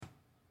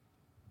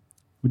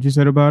What you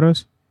said about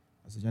us?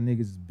 I said y'all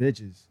niggas is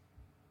bitches.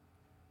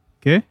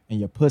 Okay. And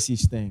your pussy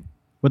stink.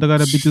 What I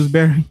got a bitches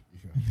berry?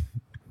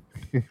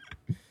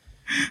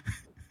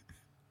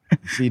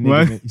 See,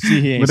 nigga, you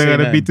see he ain't saying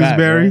nothing back,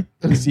 right?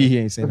 You see he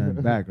ain't saying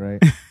nothing back,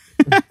 right?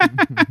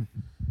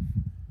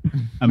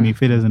 I mean,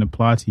 if it doesn't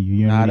apply to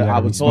you, I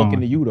was talking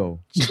to you though.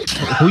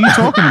 Who you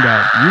talking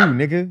about? You,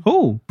 nigga.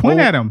 Who? Point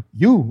at him.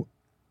 You.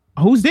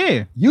 Who's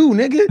there? You,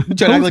 nigga. You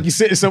trying to act like you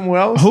sitting somewhere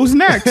else? Who's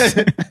next?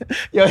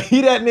 Yo,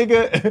 he that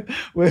nigga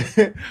when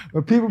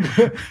people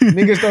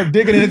niggas start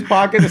digging in his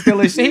pocket and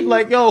stealing shit. He be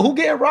like, yo, who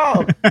getting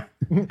robbed?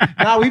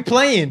 Nah, we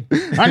playing.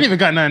 I ain't even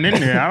got nothing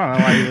in there. I don't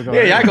know why you go.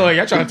 Yeah, y'all go.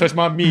 Y'all trying to touch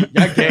my meat.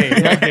 Y'all gay.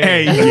 Y'all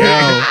gay.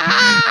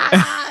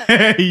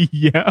 Hey,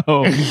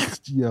 yo.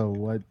 Yo,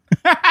 what?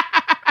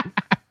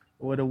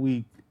 What a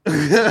week.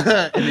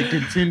 And it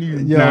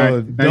continues.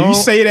 Yo, now you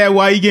say that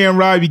while you getting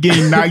robbed, you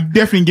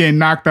definitely getting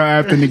knocked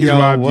out after niggas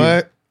robbed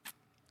what?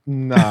 You.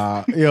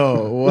 Nah,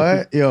 yo,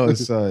 what? Yo,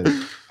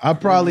 son. I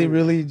probably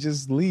really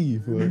just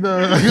leave.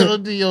 No,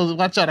 yo,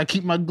 watch out. I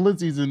keep my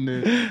glizzies in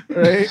there.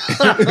 Right?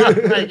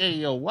 Like, hey,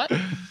 yo, what?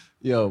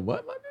 Yo,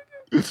 what, my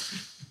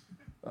nigga?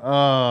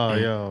 Oh,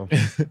 yo.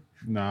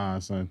 Nah,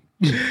 son.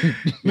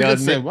 Yo,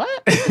 said, what?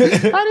 I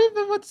didn't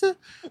even what's the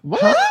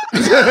what?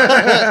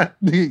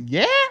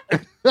 Yeah?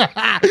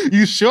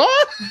 You sure?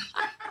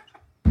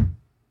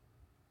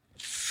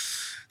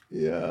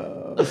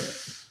 Yeah.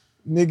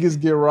 Niggas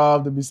get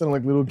robbed and be sounding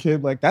like little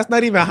kid. Like, that's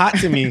not even hot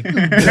to me.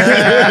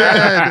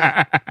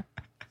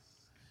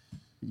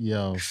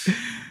 Yo,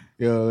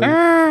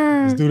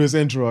 let's do this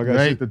intro. I got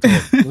shit to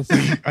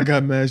talk. I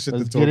got mad shit to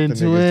talk. Let's get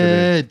into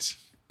it.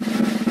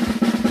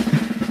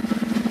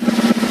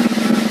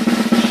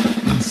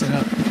 Set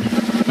up.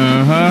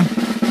 Uh-huh.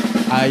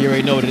 You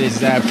already know what it is.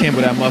 Zab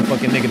Kimball, that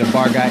motherfucking nigga, the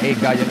bar guy, 8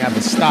 guy, young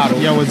Apostado.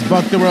 Yo, it's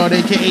Buck the World,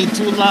 a.k.a.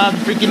 Too Loud,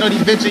 freaking naughty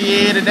bitch,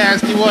 yeah, the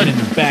nasty one. And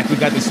in the back, we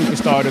got the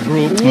superstar of the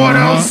group. What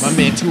else? My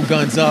man, 2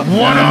 Guns Up.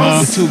 What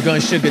else? The 2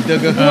 Gun Sugar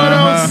Dugger. What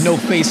else? No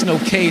Face, No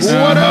Case.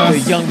 What else?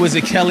 The Young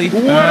Wizard Kelly.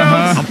 What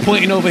else? I'm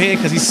pointing over here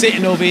because he's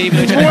sitting over here, even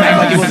though he's trying to act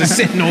like he wasn't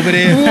sitting over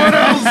there. What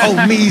else? Oh,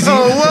 Meezy.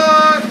 Oh,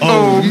 what?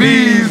 Oh,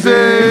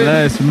 Meezy.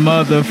 Let's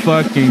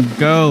motherfucking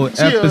go.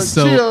 Chill.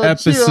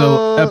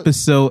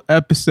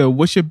 Episode.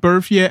 What's your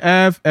birth year,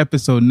 Av?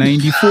 Episode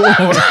 94.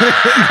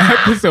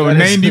 Episode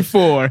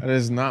 94. That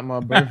is not my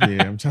birthday.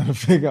 I'm trying to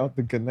figure out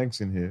the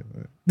connection here.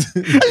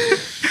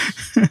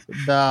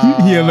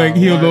 Nah. He a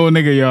little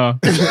nigga, y'all.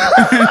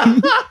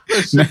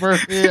 That's your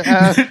birthday,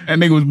 That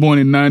nigga was born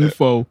in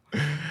 94.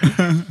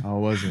 I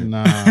wasn't.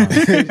 Nah.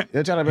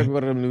 You're trying to make me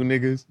one of them new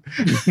niggas.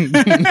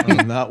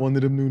 I'm not one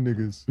of them new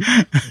niggas.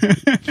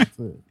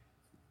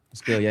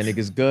 Still, yeah,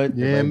 niggas good.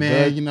 Yeah, Everybody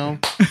man, good. you know,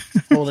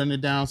 holding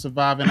it down,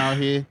 surviving out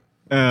here.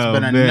 It's It's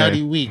been a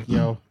nutty week,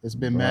 yo. It's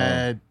been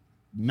mad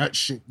nut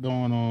shit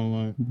going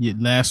on. Like. Yeah,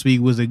 last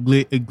week was a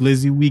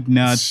glizzy week.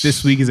 Now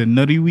this week is a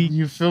nutty week.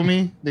 You feel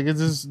me?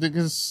 Niggas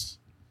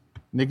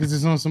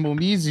is on some more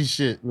easy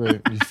shit.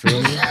 Like, You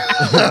feel me?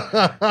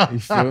 You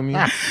feel me?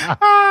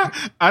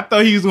 I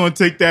thought he was gonna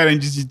take that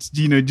and just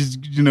go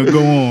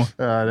on.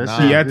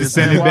 that He had to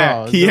send it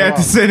back. He had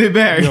to send it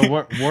back.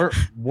 Yo,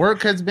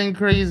 work has been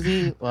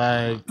crazy.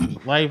 Like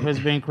life has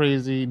been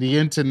crazy. The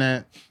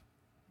internet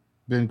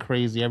been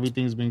crazy.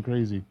 Everything's been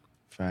crazy.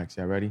 Facts.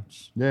 Y'all ready?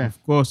 Yeah.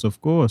 Of course.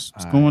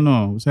 What's going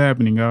on? What's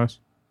happening, guys?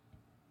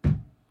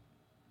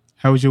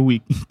 How was your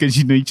week?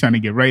 Because you're trying to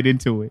get right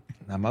into it.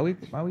 Nah, my week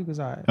was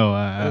all right. Oh,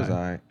 It was all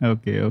right.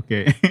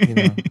 Okay. You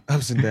know,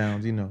 ups and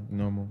downs,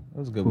 normal. It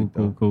was a good week,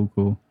 though.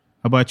 Cool.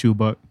 How about you,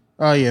 Buck?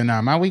 Oh yeah,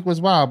 nah. My week was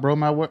wild, bro.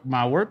 My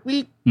work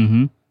week.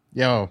 Mm-hmm.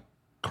 Yo,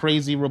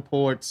 crazy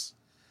reports.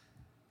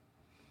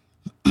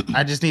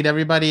 I just need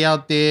everybody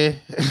out there.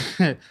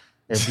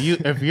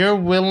 If you're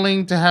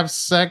willing to have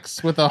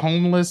sex with a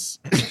homeless,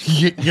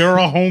 you're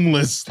a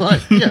homeless.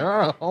 Like, you're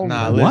a homeless.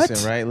 Nah,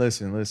 listen, right?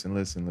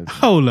 Listen.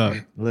 Hold up.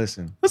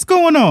 Listen. What's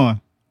going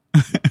on?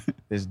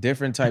 There's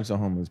different types of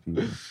homeless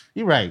people.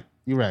 You're right.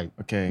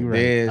 Okay. You're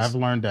right. I've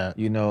learned that.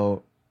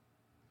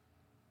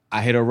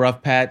 I hit a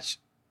rough patch.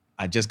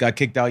 I just got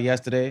kicked out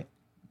yesterday.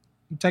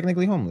 I'm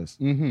technically homeless.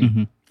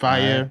 Mm-hmm.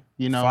 Fire,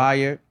 right?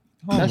 Fire,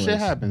 homeless. That shit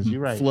happens.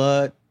 You're right.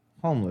 Flood,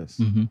 homeless.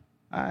 Mm-hmm.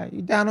 All right,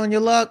 you down on your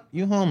luck,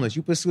 you homeless.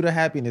 You pursue the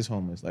happiness,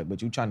 homeless. Like, but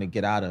you trying to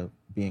get out of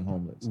being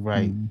homeless.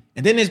 Right.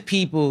 And then there's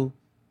people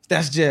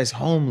that's just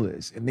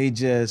homeless and they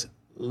just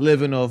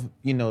living off,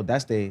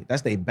 that's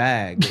they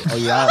bag.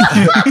 Y'all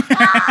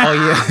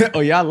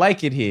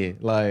like it here.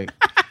 Like,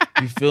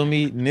 you feel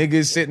me?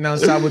 Niggas sitting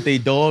outside with their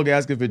dog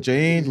asking for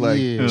change, like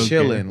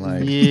chilling.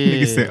 Like,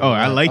 niggas say,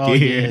 I like it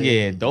here.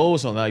 Yeah,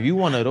 those like you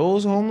one of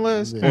those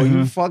homeless? Or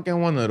you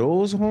fucking one of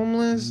those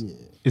homeless? Yeah.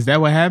 Is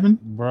that what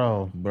happened?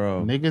 Bro.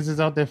 Niggas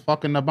is out there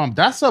fucking a bum.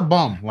 That's a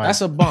bum. Like,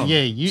 that's a bum.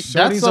 Yeah,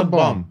 that's a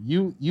bum.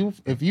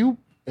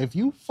 If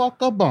you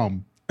fuck a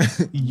bum,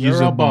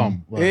 you're a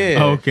bum. Like,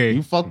 yeah. Okay.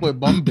 You fuck with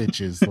bum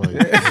bitches.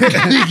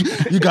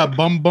 Like, you got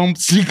bum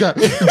bumps. You got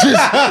everything.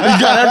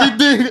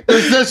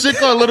 It's that shit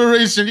called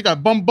alliteration. You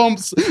got bum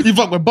bumps. You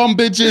fuck with bum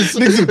bitches.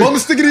 Niggas bum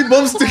stickity,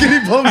 bum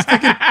stickity, bum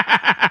stickity.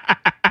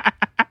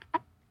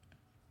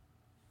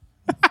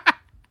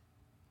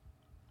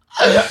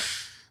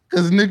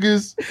 Cause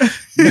niggas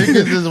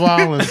is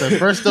wildin'. So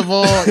first of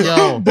all,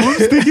 yo,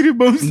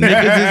 niggas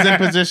is in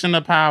position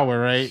of power,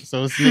 right?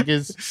 So it's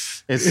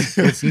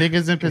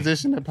niggas in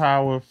position of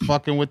power,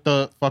 fucking with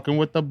the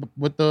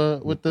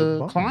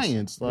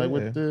clients, like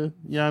with the,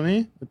 you know what I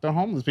mean, with the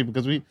homeless people,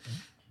 because we.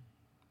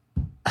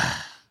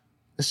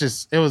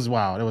 It was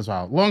wild. It was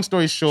wild. Long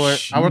story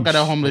short, I work at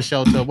a homeless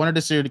shelter. One of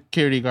the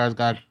security guards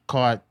got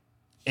caught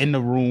in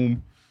the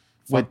room.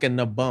 Fucking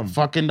the bum.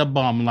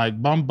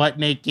 Like bum butt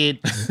naked.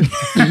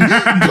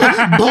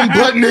 Bum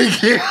butt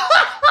naked.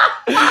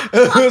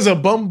 It was a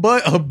bum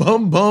butt, a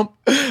bum bump,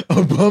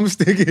 a bum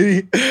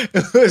stickity.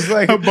 It was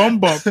like a bum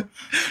bump. It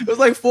was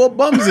like 4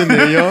 bums in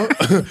there, yo.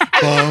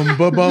 Bum,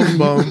 ba, bum,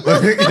 bum.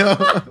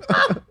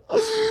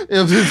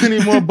 If there's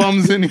any more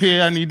bums in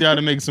here, I need y'all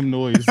to make some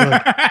noise.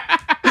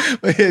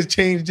 But here's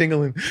change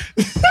jingling.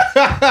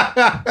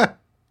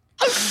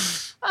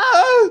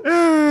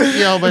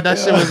 Yo, but that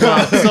shit was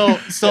wild.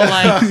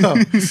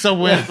 So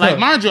when, like,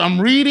 mind you, I'm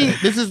reading.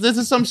 This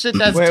is some shit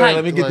that's tight. Wait,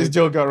 let me get this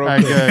joke out real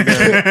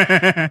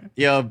quick.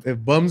 Yo,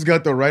 if bums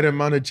got the right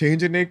amount of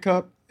change in their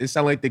cup, it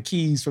sound like the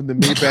keys from the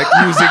Maybach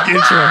music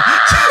intro.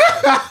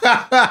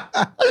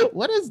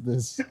 What is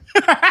this?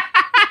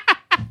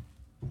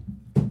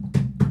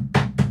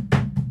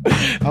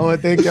 I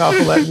want to thank y'all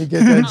for letting me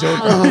get that joke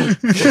out.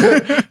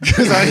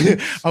 Because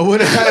I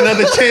would have had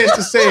another chance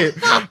to say it.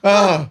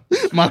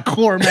 My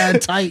core mad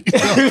tight.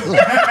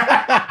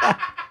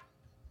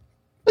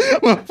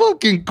 My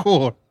fucking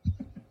core.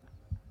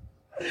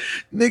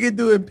 Nigga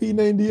doing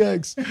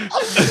P90X.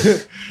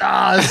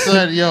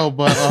 Son, yo,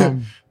 but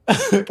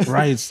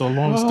right, so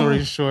long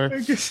story short.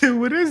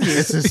 What is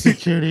this? It's a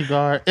security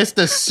guard. It's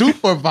the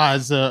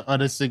supervisor of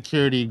the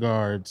security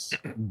guards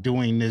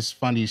doing this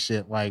funny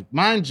shit. Like,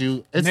 mind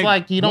you, it's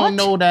like you don't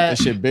know that.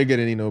 That shit bigger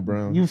than Eno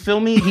Brown. You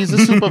feel me? He's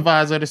a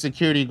supervisor of the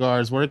security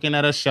guards working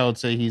at a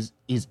shelter. He's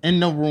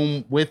in the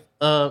room with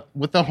the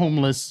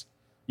homeless.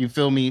 You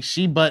feel me?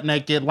 She butt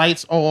naked,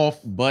 lights off.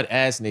 Butt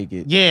ass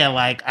naked. Yeah,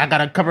 like, I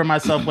gotta cover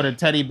myself with a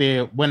teddy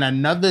bear. When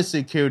another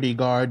security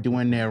guard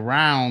doing their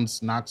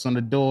rounds knocks on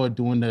the door,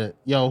 doing the,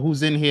 yo,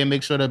 who's in here?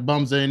 Make sure the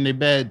bums are in their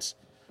beds.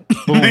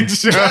 Boom.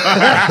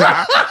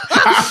 I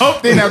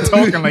hope they're not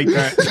talking like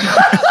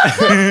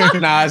that.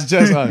 Nah, it's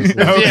just us.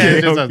 Okay,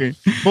 yeah, okay.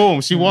 Us.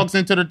 Boom. She walks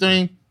into the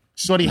thing.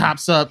 Shorty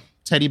hops up,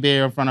 teddy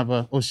bear in front of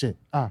her. Oh, shit.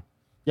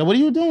 Yo, what are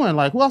you doing?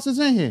 Like, who else is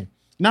in here?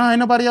 Nah, ain't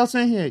nobody else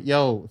in here.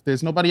 Yo, if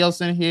there's nobody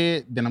else in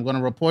here, then I'm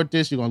gonna report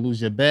this. You're gonna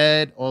lose your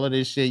bed. All of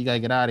this shit. You gotta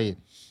get out of here.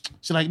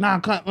 She's like,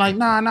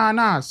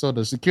 nah. So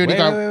the security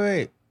guard.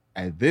 Wait.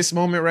 At this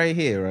moment right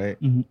here, right?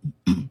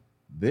 Mm-hmm.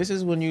 This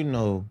is when you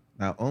know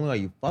not only are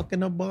you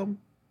fucking a bum,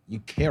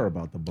 you care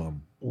about the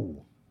bum. Ooh.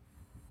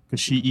 Cause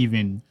she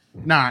even.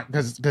 Nah,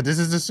 because this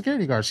is the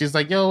security guard. She's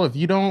like, yo, if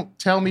you don't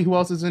tell me who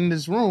else is in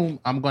this room,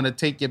 I'm going to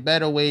take your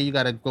bed away. You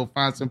got to go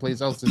find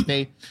someplace else to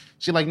stay.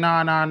 She's like,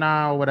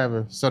 nah, or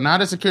whatever. So now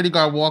the security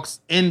guard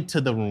walks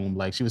into the room.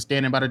 Like, she was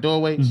standing by the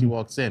doorway. Mm-hmm. She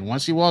walks in.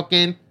 Once she walk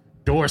in,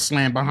 door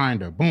slammed behind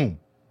her. Boom.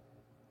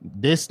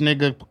 This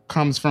nigga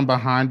comes from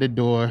behind the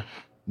door,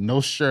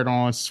 no shirt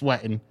on,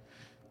 sweating.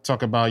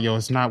 Talk about, yo,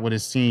 it's not what it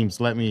seems.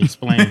 Let me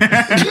explain.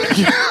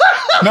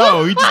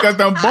 No, he just got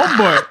that bum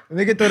butt.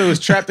 Nigga thought it was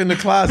trapped in the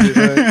closet.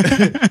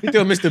 He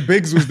thought Mr.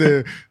 Biggs was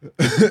there.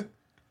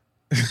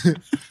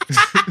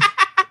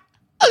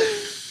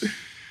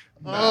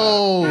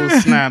 Oh,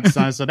 snap,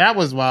 son. So that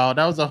was wild.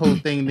 That was a whole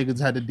thing niggas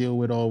had to deal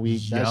with all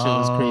week. That shit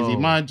was crazy.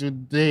 Mind you,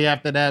 day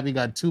after that, we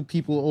got 2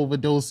 people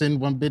overdosing.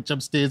 One bitch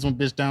upstairs, one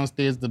bitch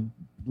downstairs. The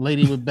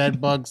lady with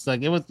bed bugs.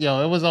 Like, it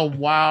was a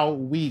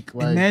wild week.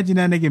 Like, imagine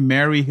that nigga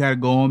married. He got to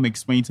go home,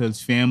 explain to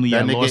his family,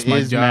 I lost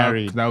my job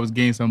because I was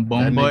getting some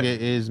bum butt. That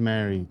nigga is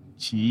married.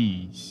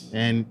 Jeez.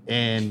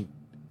 And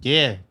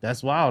yeah,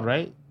 that's wild,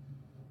 right?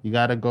 You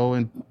got to go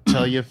and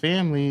tell your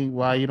family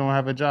why you don't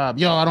have a job.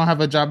 Yo, I don't have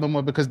a job no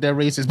more because they're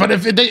racist. But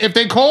if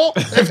they call,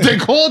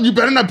 you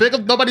better not pick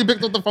up. Nobody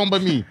picked up the phone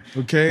but me.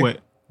 Okay.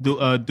 What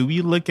do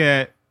we look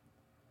at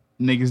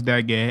niggas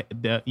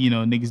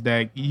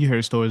that you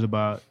heard stories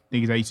about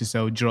niggas that used to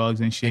sell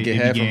drugs and shit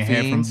and getting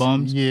head from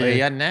bums? Yeah,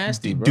 y'all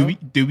nasty, bro.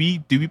 Do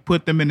we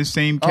put them in the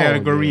same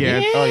category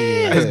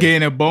as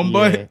getting a bum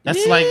butt?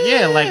 That's like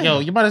yo,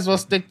 you might as well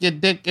stick your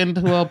dick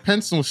into a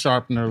pencil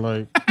sharpener.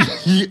 Like,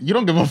 you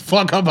don't give a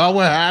fuck about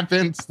what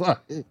happens. Like,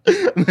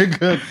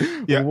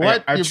 nigga, yeah,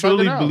 what? I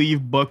truly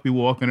believe Buck be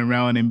walking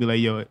around and be like,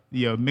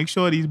 yo, make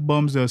sure these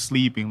bums are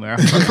sleeping. Like,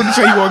 I'm pretty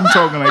sure he wasn't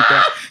talking like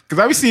that.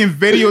 Because I be seeing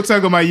video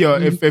talking about, yo,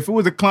 if it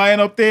was a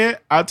client up there,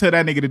 I'll tell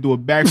that nigga to do a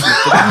backflip.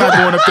 Because I'm not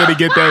going up there to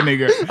get that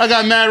nigga. I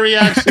got mad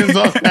reactions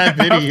off that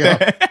video.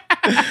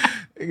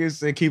 Niggas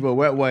say keep it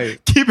wet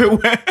white. Keep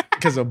it wet.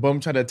 Because a bum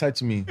tried to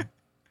touch me.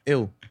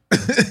 Ew.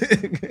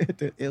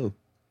 Ew.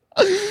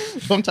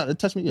 Bum tried to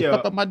touch me.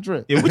 Fuck up my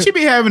drip. Yeah, what you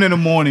be having in the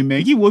morning,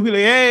 man? He would be like,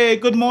 hey,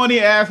 good morning,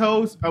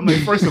 assholes. I'm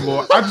like, first of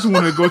all, I just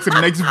want to go to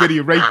the next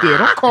video right there.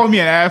 Don't call me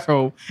an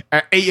asshole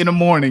at 8 in the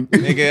morning.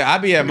 Nigga, I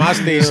be at my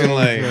station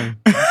like...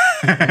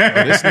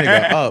 this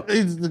nigga up.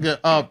 This nigga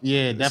up,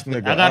 yeah,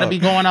 definitely. nigga I gotta up. be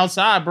going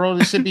outside, bro.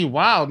 This should be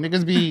wild.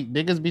 Niggas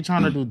be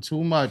trying to do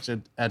too much at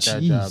that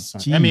job.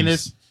 Son. I mean,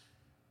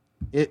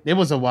 it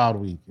was a wild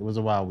week. It was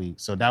a wild week.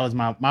 So that was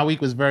my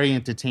week was very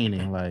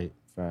entertaining. Like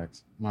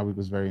Facts. my week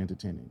was very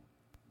entertaining.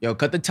 Yo,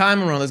 cut the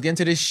timer on. Let's get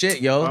into this shit,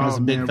 yo. That's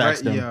a big man,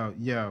 facts, right? though.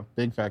 Yo.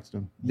 Big facts,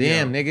 though.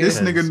 Damn, nigga. This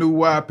nigga knew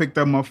why I picked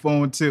up my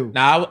phone too.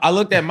 Now I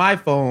looked at my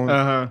phone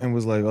Uh-huh. and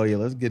was like, "Oh yeah,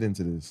 let's get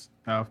into this.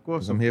 Of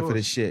course, 'Cause I'm here for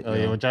this shit." Oh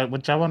yo. yeah,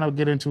 what y'all want to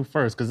get into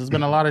first? Because there's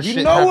been a lot of You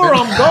shit. know where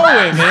I'm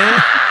going, man.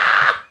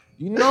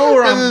 You know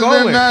where I'm There's been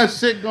going. mad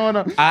shit going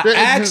on. I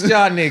asked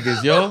y'all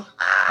niggas, yo.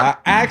 I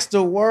asked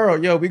the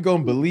world, yo, we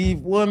gonna believe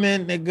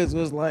women? Niggas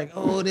was like,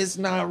 oh, this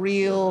not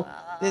real.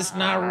 This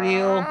not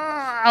real.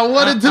 I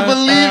wanted to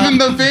believe in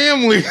the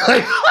family.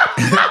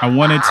 I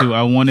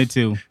wanted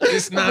to.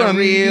 It's not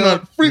real.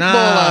 Freak ball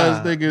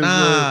ass niggas.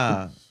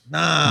 Nah.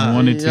 I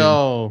wanted to.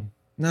 Yo.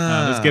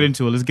 Nah. Let's get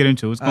into it. What's going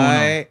on?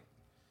 Alright.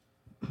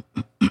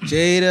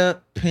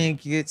 Jada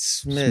Pinkett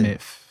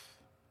Smith.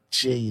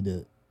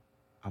 Jada.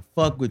 I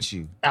fuck with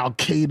you Al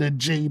Qaeda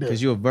Jada.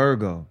 because you're a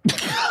Virgo.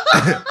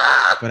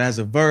 But as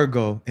a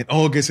Virgo, and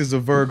August is a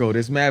Virgo,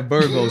 there's mad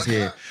Virgos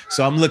here.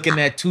 So I'm looking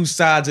at two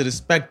sides of the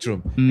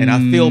spectrum, and I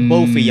feel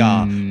both of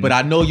y'all. But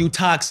I know you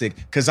toxic,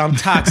 because I'm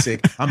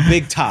toxic. I'm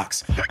big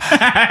tox.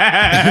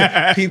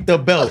 Keep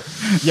the belt.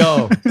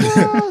 Yo,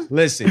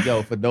 listen,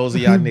 yo, for those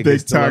of y'all niggas Big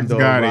still Tox under a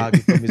got rock, it.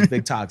 you feel me? It's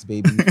big tox,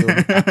 baby. You feel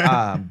me?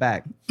 I'm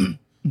back. I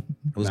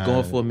was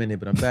gone for a minute,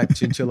 but I'm back.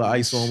 Chinchilla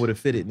ice on with a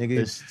fitted, nigga.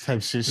 This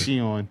type shit she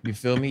on. You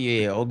feel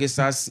me? Yeah. August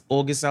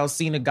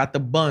Alsina got the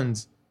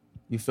buns.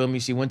 You feel me?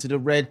 She went to the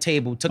red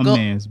table.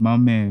 My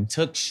man.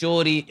 Took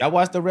Shorty. Y'all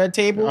watched the red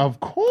table? Of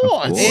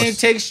course. It didn't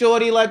take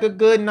Shorty like a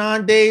good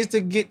 9 days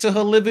to get to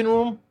her living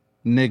room.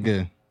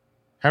 Nigga.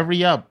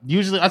 Hurry up.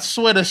 Usually, I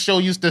swear the show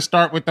used to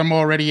start with them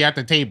already at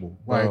the table.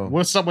 Like, Bro.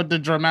 what's up with the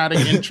dramatic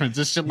entrance?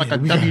 This shit like a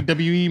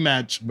WWE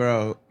match.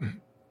 Bro.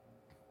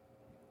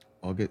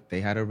 August, they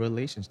had a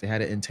relationship. They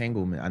had an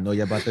entanglement. I know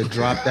y'all about to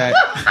drop that.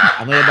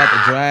 I know y'all about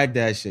to drag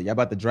that shit. Y'all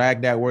about to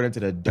drag that word into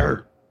the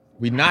dirt.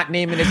 We not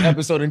naming this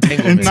episode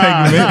entanglement. Nah.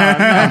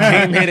 I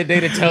came here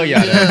today to tell y'all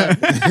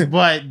that.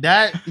 But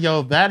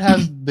that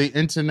has the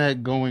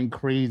internet going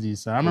crazy.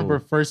 So I remember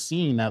first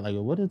seeing that, like,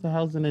 what is the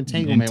hell's an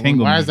entanglement?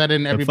 Why is that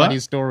in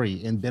everybody's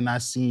story? And then I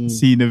seen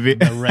the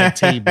red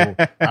table.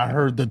 I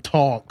heard the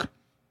talk.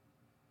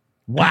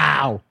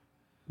 Wow.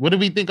 What do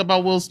we think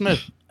about Will Smith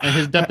and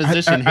his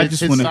deposition? I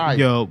just want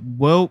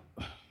to,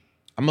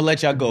 I'm gonna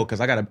let y'all go because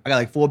I got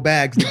like 4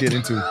 bags to get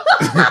into.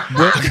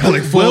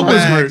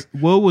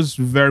 Will was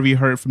very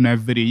hurt from that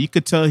video. You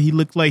could tell he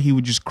looked like he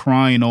was just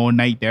crying all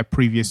night that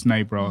previous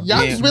night, bro.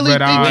 Y'all Yeah. really Red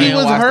think eye. he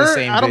was Watch the hurt?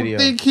 same I don't video.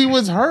 think he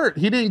was hurt.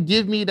 He didn't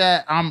give me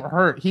that I'm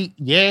hurt. He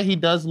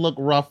does look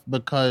rough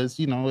because,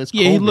 it's cold.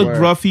 Yeah, he looked Word.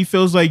 rough. He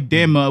feels like,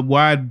 damn,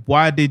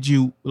 why did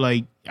you,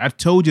 like, I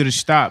told you to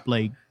stop.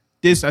 Like,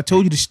 this, I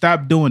told you to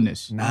stop doing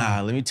this.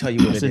 Nah, let me tell you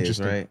what That's it is,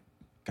 interesting. right?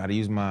 Got to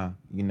use my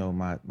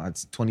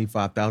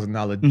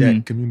 $25,000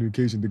 debt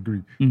communication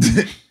degree.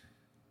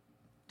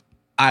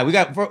 All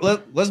right,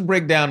 let's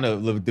break down the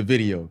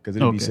video because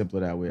it'll be Okay. simpler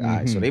that way. All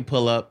right, so they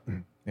pull up,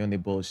 they on their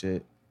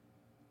bullshit,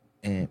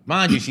 and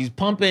mind you, she's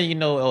pumping.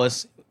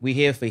 We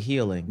here for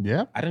healing.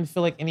 Yep. I didn't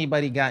feel like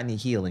anybody got any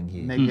healing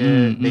here.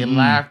 Nigga, they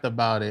laughed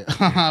about it.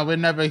 We're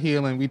never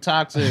healing. We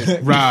toxic. You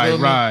feel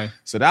me? Right.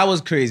 So that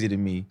was crazy to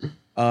me.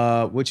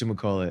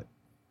 Whatchamacallit?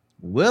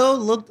 Will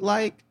looked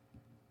like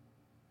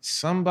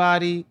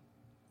somebody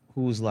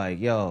who's like,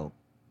 yo,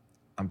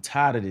 I'm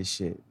tired of this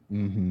shit.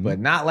 But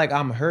not like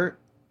I'm hurt,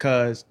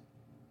 because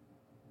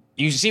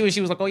you see when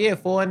she was like, oh yeah,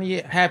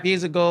 4.5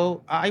 years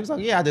ago, he was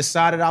like, yeah, I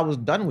decided I was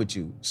done with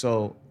you.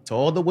 So to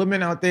all the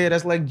women out there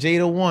that's like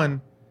Jada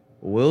 1,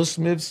 Will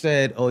Smith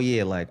said, oh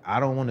yeah, like, I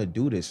don't want to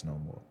do this no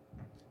more.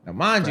 Now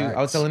mind you, I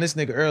was telling this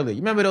nigga earlier,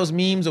 you remember those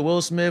memes of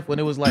Will Smith when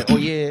it was like, oh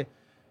yeah,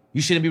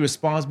 you shouldn't be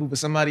responsible for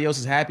somebody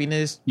else's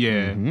happiness?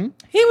 Yeah.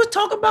 He was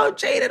talking about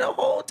Jada the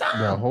whole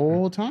time. The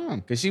whole time.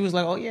 Because she was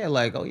like, oh yeah,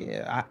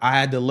 I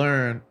had to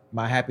learn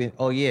my happiness.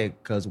 Oh yeah,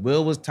 because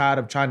Will was tired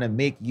of trying to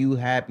make you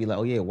happy. Like,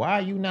 oh yeah, why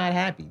are you not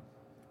happy?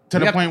 To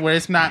the point where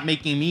it's not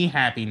making me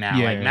happy now.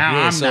 Yeah. Like, now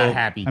I'm not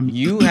happy.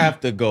 You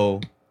have to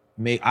go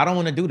I don't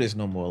want to do this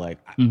no more. Like,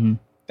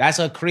 that's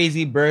a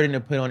crazy burden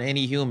to put on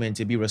any human,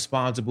 to be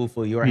responsible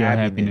for your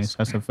happiness.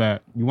 That's a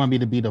fact. You want me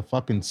to be the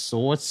fucking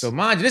source? So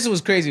mind you, this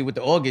was crazy with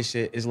the August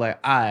shit. Is like,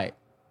 all right,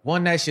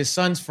 one, that's your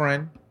son's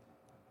friend.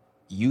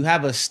 You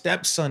have a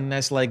stepson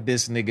that's like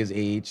this nigga's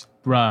age.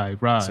 Right.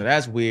 So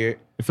that's weird.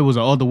 If it was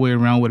the other way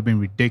around, it would have been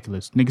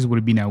ridiculous. Niggas would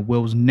have been at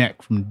Will's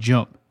neck from the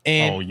jump.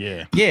 And oh,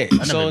 yeah. Yeah.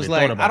 never So it's even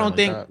like, thought about I it don't like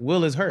think that.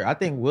 Will is hurt. I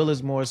think Will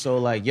is more so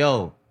like,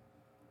 yo,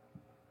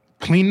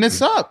 Clean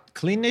this up.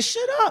 clean this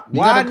shit up. You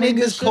Why gotta clean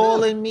this niggas shit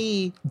calling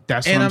me?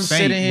 That's And what I'm I'm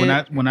sitting saying.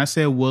 here- When I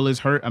said Will is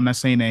hurt, I'm not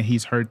saying that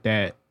he's hurt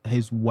that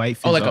his wife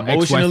is, Oh, like ex-wife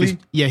emotionally? is,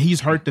 yeah,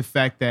 he's hurt the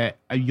fact that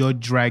you're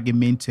dragging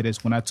me into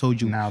this when I told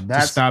you Now to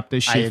that's- stop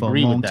this I shit for a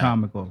agree with long that.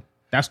 time ago.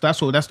 That's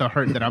the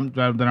hurt that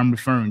I'm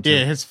referring to.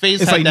 Yeah, his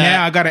face. It's had like that,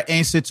 now I got to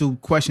answer to a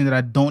question that I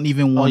don't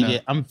even Oh want to. yeah,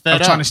 I'm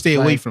fed up. trying to stay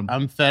away Like, from.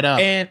 I'm fed up.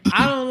 And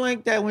I don't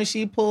like that when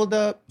she pulled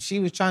up, she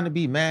was trying to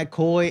be mad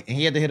coy, and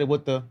he had to hit her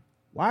with the,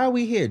 "Why are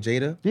we here,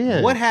 Jada?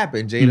 Yeah. What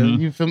happened, Jada?"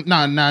 You feel?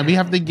 Nah. We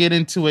have to get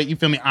into it. You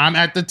feel me? I'm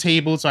at the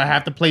table, so I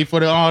have to play for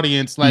the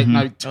audience. Like,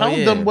 now tell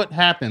them what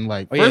happened.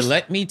 Like, Oh, first, yeah,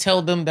 let me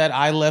tell them that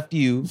I left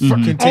you.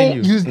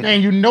 Continue.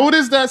 and you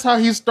notice that's how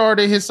he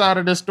started his side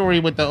of the story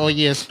with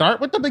the start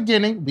with the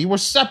beginning. We were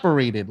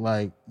separated.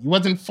 Like, you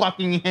wasn't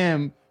fucking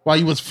him while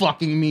you was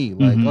fucking me.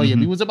 Like,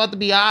 we was about to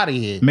be out of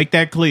here. Make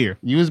that clear.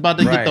 You was about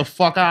to get Right. the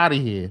fuck out of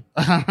here.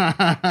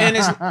 And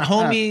it's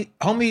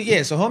homie.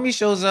 Yeah, so homie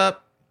shows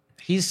up.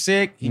 He's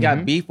sick. He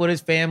got beef with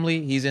his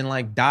family. He's in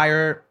like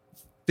dire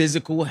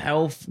physical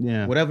health.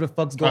 Yeah. Whatever the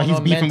fuck's going He's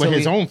on beefing mentally. with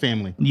his own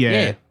family.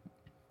 Yeah.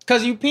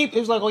 Because you peep, it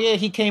was like, oh yeah,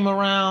 he came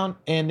around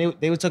and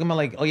they were talking about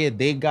like, oh yeah,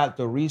 they got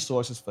the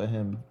resources for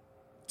him.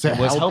 To was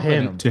help helping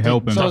him. him. To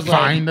help him. So To it's like,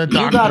 find the you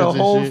got a doctors and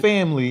whole shit.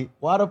 family.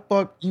 Why the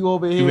fuck you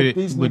over here With with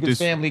these with niggas' this-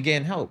 family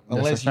getting help? That's a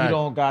Unless you fact.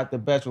 don't got the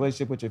best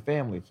relationship with your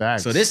family.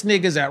 Facts. So this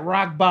nigga's at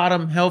rock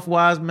bottom,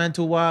 health-wise,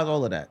 mental-wise,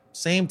 all of that.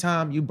 Same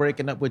time you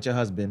breaking up with your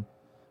husband,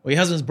 or your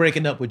husband's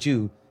breaking up with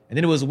you. And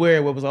then it was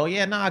weird where it was, oh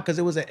yeah, nah, because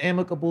it was an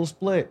amicable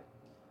split.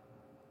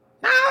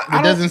 Nah,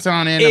 It doesn't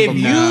sound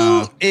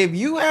amicable. if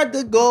you had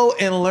to go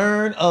and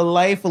learn a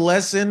life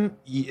lesson,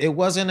 it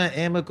wasn't an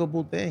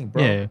amicable thing,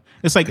 bro. Yeah,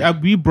 it's like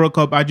we broke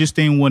up. I just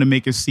didn't want to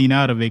make a scene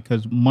out of it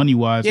because money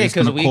wise, Yeah, it's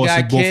gonna 'cause we cost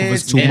got us both of us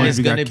kids, too and much. it's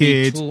We gonna got be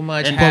kids, too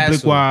much and hassle.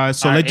 public wise.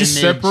 So Our let's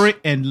just image. separate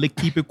and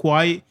keep it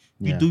quiet.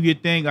 You Yeah. do your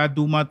thing, I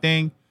do my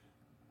thing.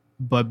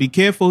 But be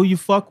careful who you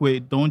fuck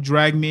with. Don't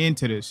drag me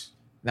into this.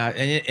 Now,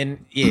 and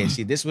yeah,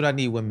 see, this is what I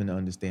need women to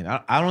understand.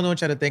 I don't want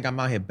y'all to think I'm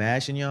out here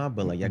bashing y'all,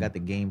 but like y'all got the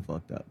game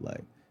fucked up,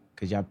 like,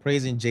 cause y'all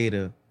praising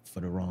Jada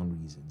for the wrong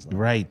reasons.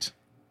 Like,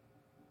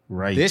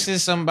 Right. this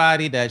is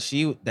somebody that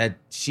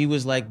she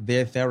was like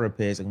their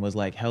therapist and was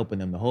like helping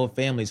them. The whole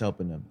family's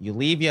helping them. You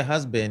leave your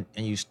husband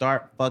and you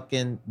start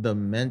fucking the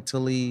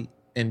mentally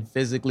and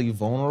physically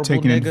vulnerable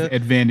Taking nigga.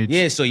 advantage.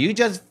 Yeah, so you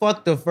just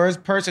fucked the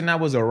first person that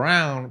was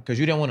around because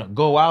you didn't want to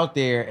go out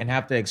there and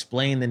have to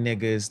explain the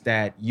niggas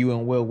that you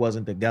and Will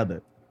wasn't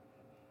together.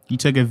 You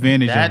took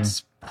advantage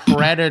That's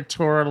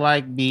predator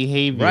like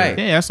behavior. Right. of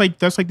him. Yeah, that's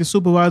like the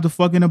supervisor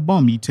fucking a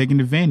bum. You taking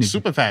advantage.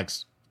 Super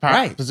facts.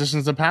 Right.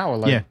 Positions of power.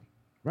 Like, Yeah.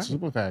 Right.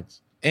 Super facts.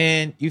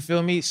 And you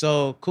feel me?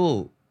 So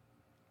cool.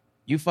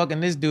 You fucking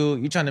this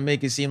dude, you trying to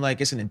make it seem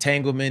like it's an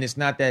entanglement. It's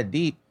not that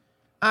deep.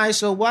 All right,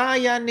 so why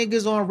y'all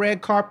niggas on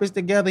red carpets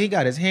together? He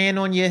got his hand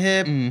on your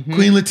hip.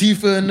 Queen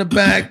Latifah in the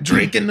back,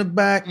 Drake in the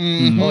back.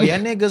 Oh, y'all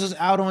niggas was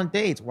out on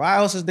dates. Why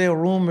else is there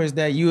rumors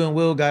that you and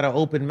Will got an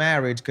open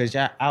marriage because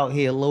y'all out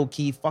here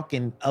low-key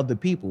fucking other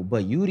people,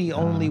 but you the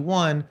only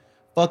one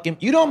fucking...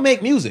 You don't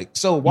make music,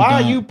 so why are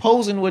don't. you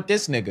posing with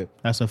this nigga?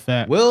 That's a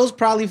fact. Will's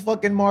probably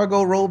fucking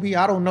Margot Robbie.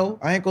 I don't know.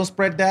 I ain't gonna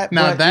spread that.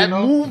 Now but, that you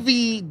know,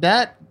 movie,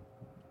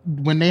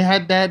 when they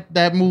had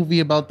that movie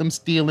about them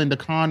stealing the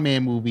con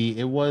man movie,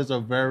 it was a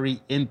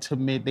very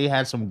intimate. They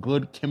had some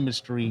good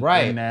chemistry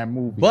in that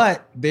movie.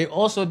 But they're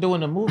also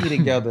doing a movie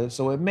together,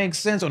 so it makes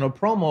sense on a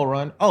promo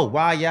run. Oh,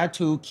 why y'all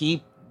two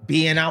keep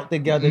being out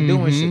together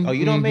doing shit? Oh,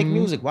 you don't make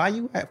music. Why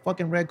you at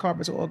fucking red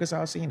carpets at August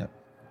Alsina?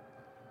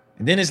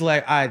 And then it's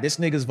like, all right, this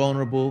nigga's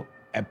vulnerable.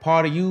 And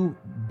part of you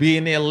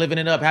being there, living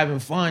it up, having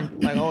fun,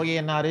 like, oh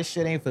yeah, nah, this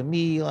shit ain't for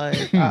me.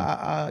 Like,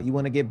 you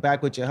want to get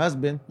back with your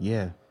husband?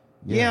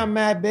 Yeah, I'm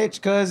mad, bitch,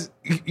 because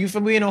you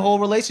for me in a whole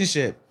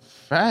relationship.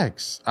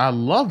 Facts. I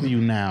love you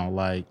now.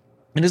 Like,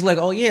 and it's like,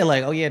 oh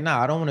yeah,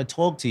 nah, I don't want to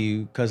talk to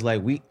you because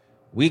like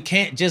we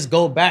can't just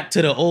go back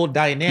to the old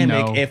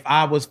dynamic. No. If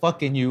I was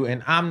fucking you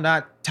and I'm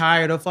not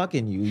tired of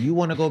fucking you. You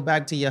want to go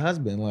back to your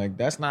husband. Like,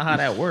 that's not how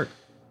that works.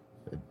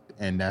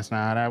 and that's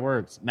not how that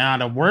works. Now,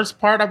 the worst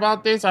part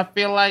about this, I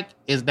feel like,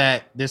 is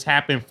that this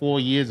happened 4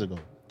 years ago.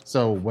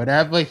 So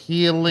whatever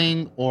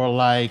healing or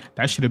like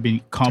That should have been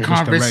accomplished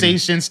already.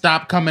 conversation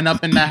stopped coming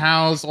up in the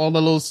house, all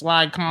the little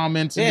slide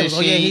comments. Yeah, and this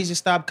oh yeah, shit. he just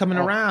stopped coming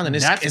around, and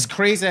it's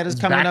crazy that it's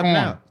coming back up on.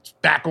 now. It's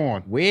back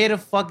on. Where the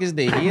fuck is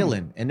the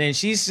healing? And then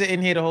she's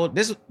sitting here the whole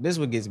this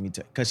what gets me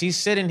to because she's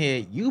sitting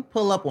here. You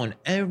pull up on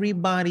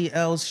everybody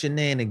else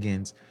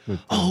shenanigans.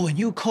 Oh, and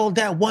you called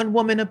that one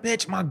woman a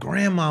bitch. My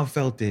grandma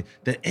felt it.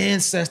 The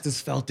ancestors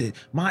felt it.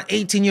 My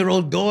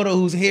 18-year-old daughter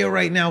who's here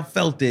right now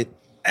felt it.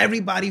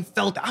 Everybody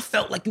felt it. I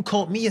felt like you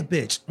called me a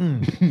bitch.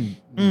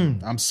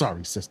 I'm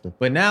sorry, sister.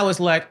 But now it's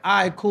like,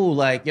 all right, cool.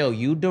 Like, yo,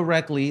 you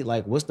directly,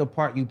 like, what's the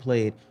part you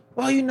played?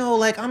 Well, you know,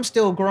 like, I'm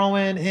still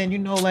growing and, you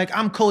know, like,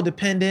 I'm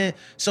codependent.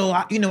 So,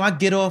 I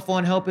get off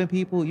on helping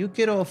people. You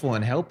get off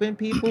on helping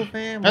people,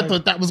 fam? I Like,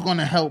 thought that was going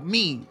to help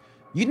me.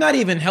 you're not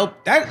even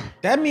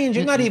that means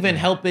you're not even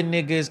helping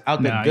niggas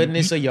out the Nah,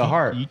 goodness of your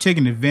heart. You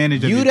taking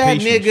advantage of You your that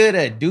patience. nigga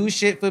that do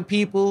shit for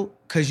people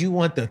because you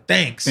want the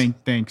thanks.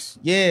 Thanks.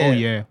 Yeah. Oh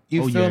yeah.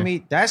 You Oh, feel yeah.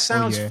 me? That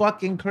sounds yeah.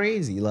 fucking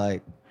crazy.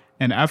 Like,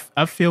 And I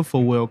feel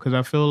for Will because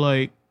I feel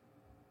like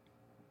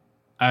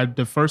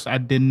I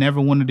did never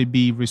wanted to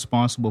be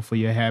responsible for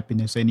your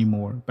happiness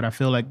anymore. But I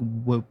feel like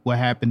what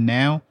happened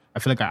now, I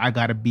feel like I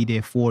gotta be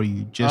there for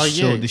you, just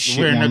so the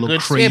shit won't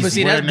look crazy. Yeah, but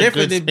see, that's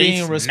different than being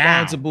space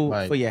responsible now.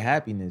 Like- for your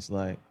happiness,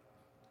 like,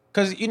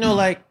 because you know,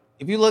 like,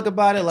 if you look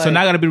about it, like, So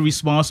now I gotta be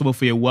responsible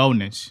for your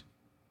wellness.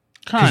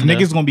 Because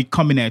niggas gonna be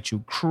coming at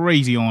you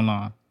crazy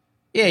online.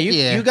 yeah,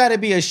 you got to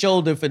be a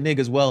shoulder for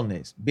niggas'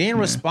 wellness. Being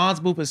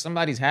responsible for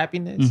somebody's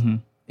happiness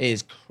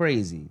is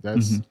crazy.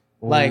 That's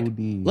Like,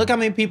 OD. look how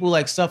many people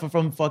like suffer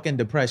from fucking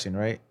depression,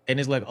 right? And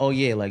it's like, oh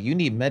yeah, like you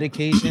need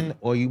medication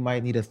or you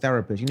might need a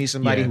therapist. You need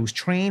somebody who's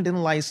trained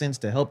and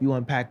licensed to help you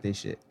unpack this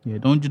shit. Yeah,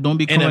 don't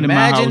be And coming in my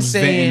imagine house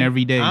saying, venting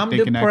every day I'm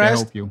thinking I can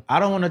depressed, help you. I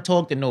don't want to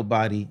talk to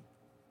nobody.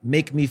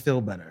 Make me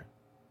feel better.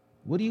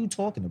 What are you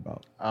talking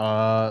about?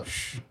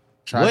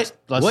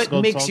 What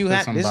makes you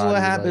happy? This is what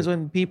happens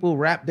when people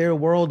wrap their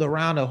world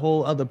around a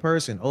whole other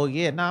person. Oh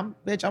yeah,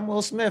 bitch, I'm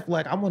Will Smith.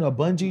 Like I want to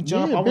bungee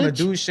jump. Yeah, I want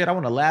to bitch. do shit. I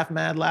want to laugh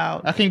mad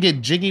loud. I can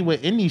get jiggy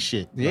with any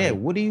shit. Yeah,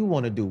 what do you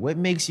want to do? What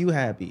makes you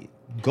happy?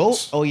 Go.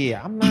 Oh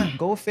yeah, I'm not.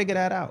 Go figure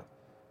that out.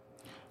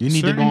 You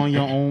need to go on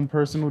your own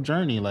personal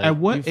journey. Like, At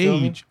what you feel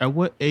me? age? At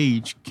what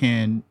age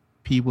can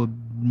people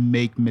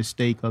make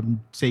mistake or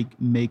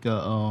make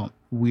a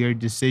weird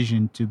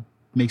decision to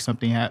make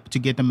something happen, to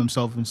get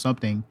themselves in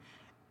something,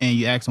 and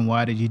you ask them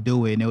why did you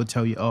do it, and they will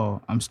tell you,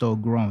 "Oh, I'm still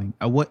growing."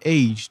 At what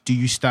age do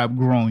you stop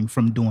growing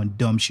from doing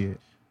dumb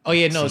shit? Oh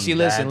yeah, no. See,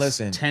 that's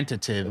listen.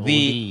 Tentative.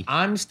 The OD.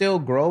 I'm still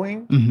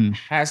growing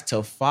has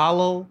to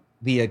follow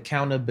the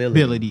accountability.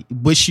 Ability,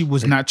 which she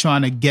was not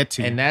trying to get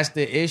to. And that's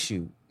the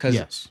issue. Because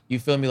Yes. you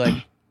feel me?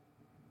 Like,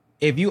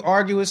 if you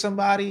argue with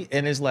somebody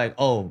and it's like,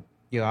 oh,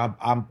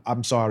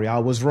 I'm sorry, I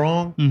was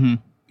wrong.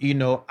 You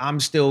know, I'm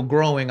still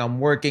growing. I'm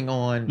working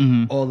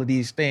on all of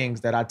these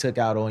things that I took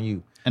out on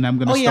you. And I'm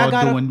gonna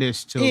start doing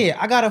this too. Yeah,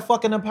 I gotta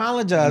fucking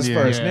apologize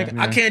first, nigga.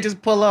 I can't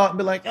just pull up and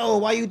be like, oh,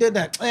 why you did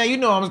that? Yeah, you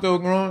know I'm still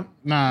growing.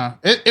 Nah,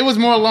 it was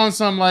more along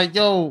some like,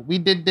 yo, we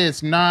did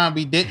this. Nah,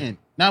 we didn't.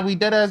 Nah, we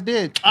dead ass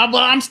did. But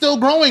I'm still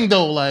growing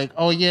though. Like,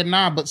 oh yeah,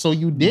 nah. But so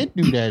you did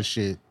do that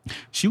shit.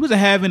 She was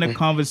having a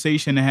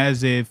conversation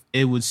as if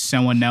it was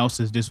someone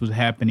else's. This was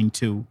happening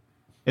too.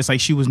 It's like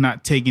she was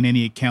not taking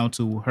any account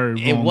to her.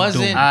 It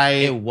wasn't.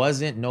 wrongdoing. It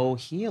wasn't no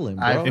healing,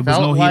 bro. I It was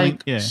felt no like healing,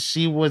 yeah.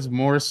 she was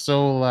more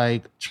so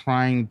like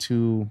trying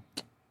to,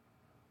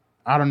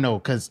 I don't know,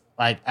 because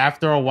like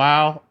after a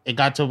while, it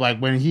got to like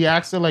when he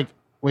asked her like,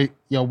 "Wait,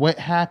 yo, what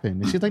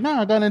happened?" And she's like, "No,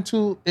 I got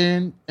into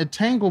an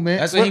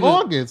entanglement That's with what he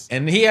was, August."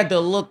 and he had to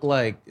look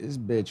like this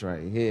bitch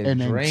right here, An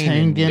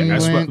draining. entanglement.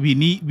 That's what we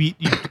need.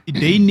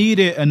 They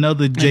needed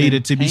another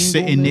Jada to be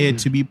sitting there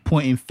to be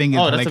pointing fingers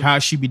Oh, at, that's like a- how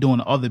she be doing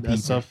to other people.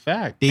 That's a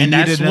fact. They And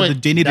needed that's another.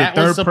 what- They needed a that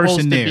was third supposed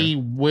person to there. be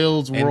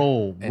Will's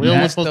role. and Will was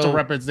that's supposed to the-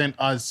 represent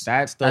us.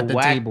 That's the at the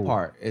whack table.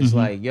 part. It's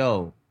like,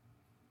 yo,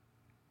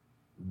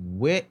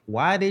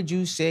 why did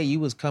you say you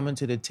was coming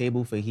to the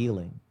table for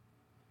healing?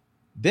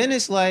 Then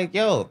it's like,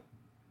 yo,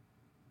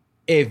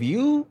 if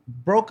you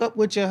broke up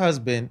with your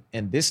husband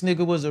and this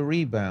nigga was a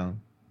rebound,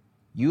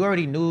 you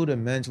already knew the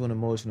mental and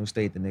emotional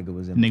state the nigga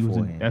was in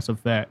beforehand. That's a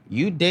fact.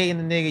 You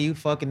dating the nigga, you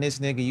fucking this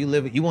nigga,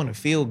 you want to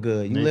feel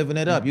good, you living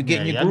it up, you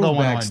getting Yeah, your y'all groove going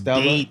back, on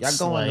Stella. dates,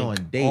 Y'all going like,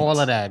 on dates. All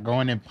of that,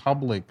 going in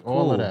public,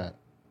 all Cool. of that.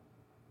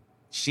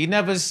 She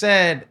never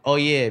said, oh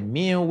yeah,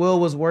 me and Will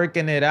was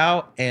working it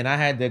out and I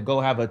had to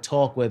go have a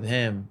talk with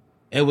him.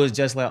 It was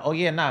just like, oh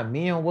yeah, nah,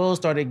 me and Will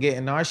started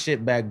getting our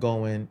shit back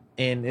going.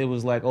 And it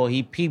was like, oh,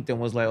 he peeped and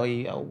was like, oh,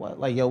 yo, what?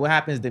 Like, yo, what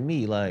happens to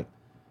me? Like,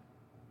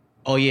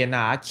 oh yeah,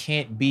 nah, I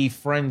can't be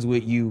friends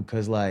with you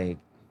because like,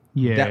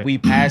 Yeah, that we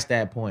passed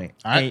that point.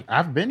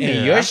 I've been there.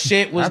 And your I've-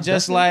 shit was I've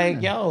just definitely like,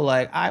 been there. yo,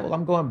 like,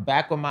 I'm going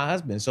back with my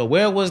husband. So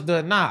where was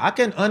I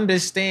can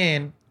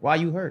understand why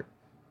you hurt.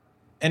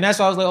 And that's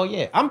why I was like, oh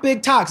yeah, I'm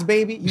big tox,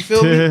 baby. You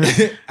feel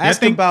me?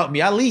 Ask about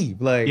me. I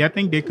leave. Like, Yeah, I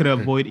think they could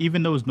avoid,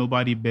 even though it's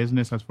nobody's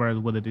business as far as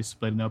whether they're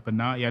splitting up or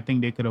not. Yeah, I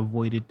think they could have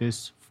avoided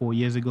this 4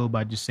 years ago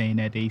by just saying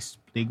that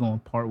they going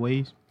part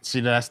ways. See,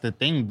 that's the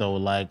thing though.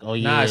 Like, oh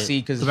yeah, nah, see,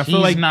 because I he's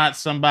feel like not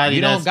somebody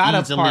you don't that's gotta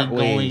easily part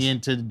going ways.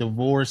 into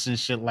divorce and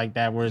shit like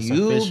that. Where it's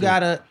you official.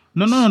 gotta.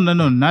 No,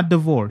 not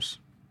divorce.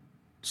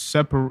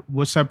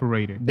 We're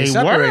separated. They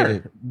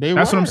separated. were. They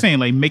That's were. what I'm saying.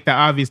 Like, make that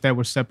obvious that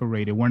we're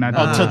separated. We're not.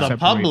 Oh, doing to the separated.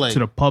 public. To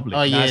the public.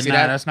 Oh yeah, see,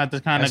 that's not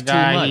the kind That's of too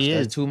guy much. he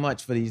That's is. too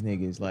much for these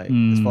niggas. Like,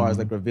 as far as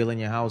like revealing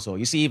your household.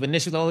 You see, even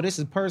initially, oh, this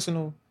is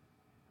personal.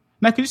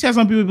 Now, can you see how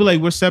some people be like,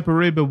 we're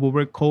separated, but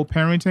we're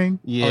co-parenting?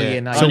 Yeah. Oh, yeah,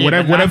 nah, So yeah,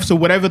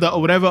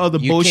 whatever other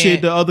You bullshit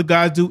can't- the other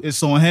guys do,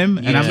 it's on him,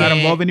 and I'm not can't-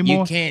 involved anymore.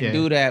 You can't Yeah.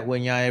 do that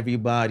when y'all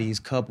everybody's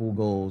couple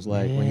goals.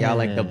 Like when y'all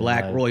like the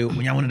black like- royal,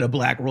 when y'all one of the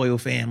black royal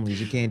families,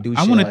 you can't do.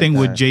 I shit want to like think that.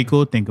 what J.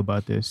 Cole think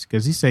about this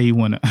because he say he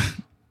want to.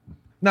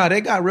 No,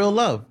 they got real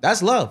love.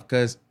 That's love,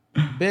 because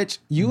bitch,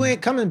 you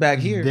ain't coming back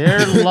here.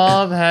 Their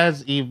love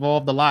has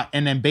evolved a lot.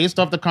 And then based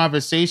off the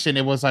conversation,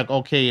 it was like,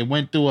 okay, it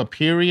went through a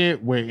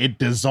period where it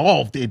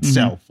dissolved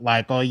itself.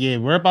 Like, oh yeah,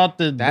 we're about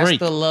to That's break.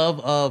 the love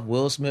of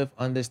Will Smith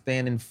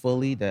understanding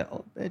fully that,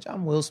 oh bitch,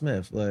 I'm Will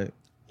Smith. Like,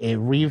 it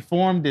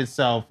reformed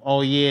itself.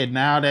 Oh yeah,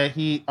 now that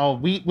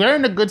we're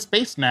in a good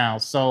space now,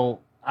 so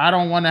I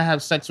don't want to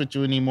have sex with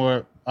you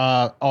anymore,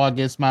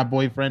 August, my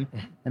boyfriend.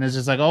 And it's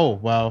just like, oh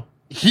well,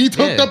 he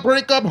took the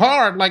breakup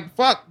hard. Like,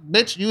 fuck,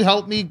 bitch, you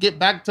helped me get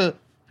back to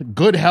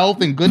good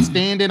health and good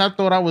standing. I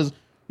thought I was,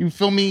 you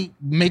feel me,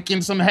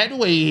 making some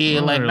headway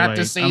here. Like, not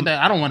to say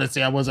that I don't want to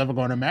say I was ever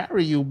going to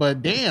marry you,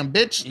 but damn,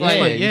 bitch.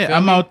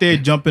 I'm out there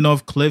jumping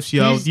off cliffs,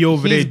 yo. You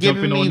over there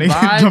jumping on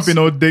jumping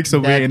on dicks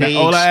over there. And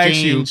all I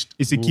ask you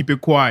is to keep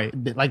it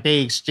quiet. Like they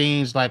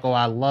exchanged, like, oh,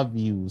 I love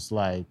yous.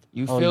 Like,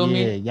 you feel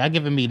me? Y'all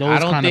giving me those. I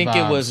don't kind think of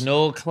vibes. it was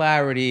no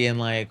clarity in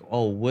like,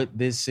 oh, what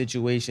this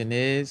situation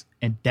is.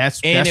 And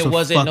it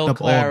wasn't no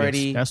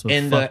clarity that's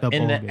in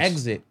the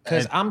exit.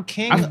 Because I'm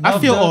king I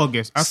of feel the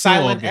August. I feel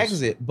silent August.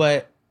 exit.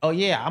 But oh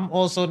yeah, I'm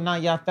also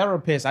not your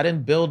therapist. I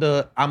didn't build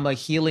I'm a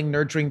healing,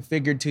 nurturing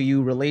figure to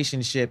you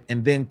relationship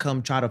and then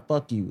come try to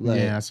fuck you. Like,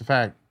 yeah, that's a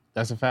fact.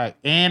 That's a fact.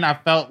 And I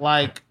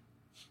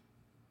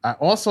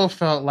also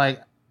felt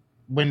like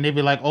when they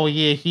be like, oh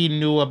yeah, he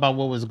knew about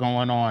what was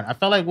going on. I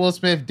felt like Will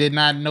Smith did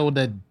not know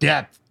the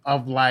depth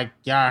of like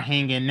y'all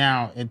hanging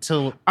out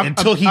until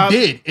he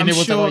did. And it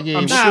was sure, like, oh yeah,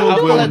 I'm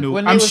sure Will knew.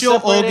 when I'm they sure were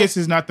separated, August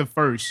is not the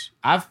first.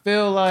 I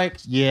feel like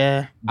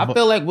I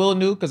feel like Will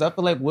knew because I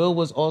feel like Will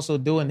was also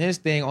doing his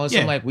thing on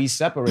some like we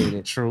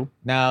separated. True.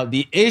 Now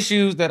the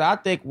issues that I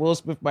think Will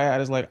Smith might have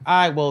is like,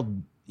 all right, well,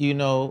 you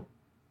know,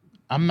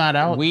 I'm not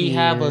out. We here.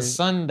 have a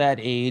son that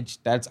age.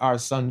 That's our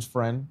son's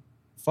friend.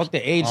 Fuck the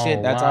age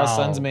shit. That's our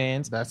son's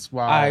man's. That's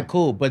why. All right,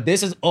 cool. But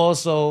this is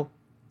also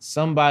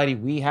somebody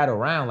we had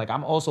around. Like,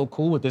 I'm also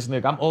cool with this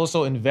nigga. I'm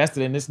also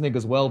invested in this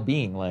nigga's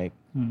well-being. Like,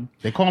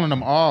 they calling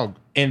him Og.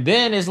 And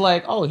then it's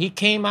like, oh, he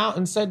came out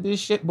and said this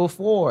shit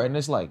before. And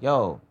it's like,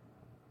 yo,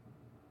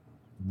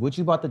 what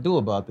you about to do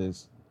about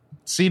this?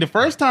 See, the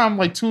first time,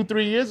 like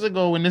 2-3 years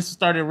ago, when this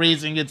started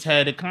raising its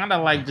head, it kind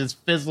of like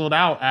just fizzled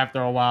out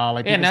after a while.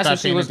 Like, and people that's what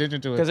stopped she paying was,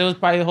 attention to it. because it was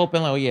probably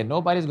hoping like, oh yeah,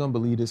 nobody's gonna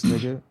believe this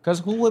nigga. Because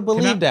who would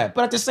believe that?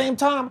 But at the same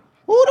time,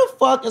 who the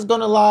fuck is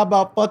gonna lie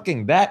about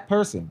fucking that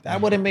person?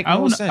 That wouldn't make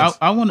no sense.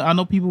 I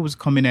know people was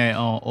coming at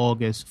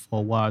August for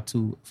a while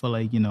too, for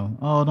like, you know,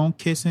 oh, don't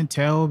kiss and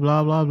tell,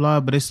 blah blah blah.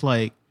 But it's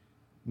like,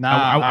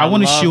 I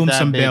want to shoot him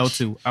some bell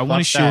too. I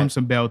want to shoot him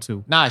some bell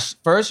too. Nah,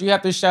 first you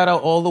have to shout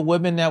out all the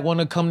women that want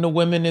to come to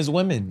Women is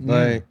Women.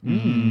 Like,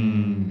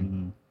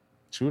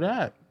 True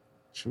that.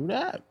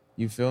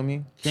 You feel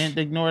me? Can't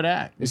ignore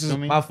that. This is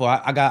my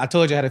fault. I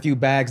told you I had a few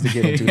bags to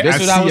get into. This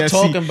is what I was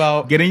talking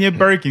about. Get in your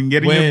Birkin.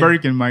 Get in your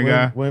Birkin, my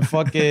guy. When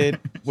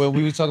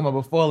we were talking about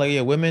before, like,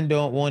 yeah, women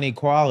don't want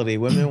equality.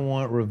 Women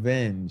want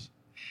revenge.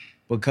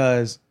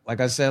 Because, like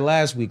I said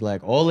last week,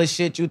 like, all the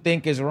shit you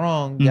think is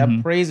wrong, you're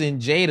praising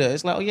Jada.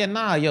 It's like, oh, yeah,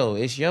 nah, yo,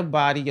 it's your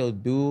body. Yo,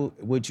 do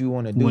what you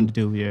want to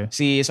do. Yeah.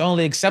 See, it's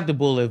only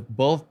acceptable if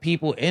both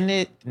people in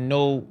it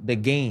know the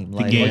game.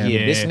 Like,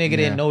 this nigga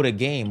didn't know the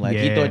game. Like,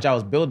 he thought y'all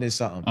was building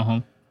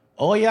something.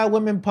 All y'all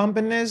women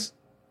pumping this,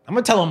 I'm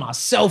going to tell on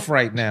myself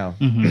right now.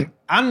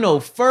 I know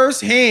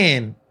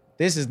firsthand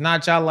this is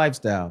not y'all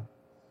lifestyle.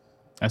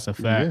 That's a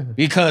fact. Yeah.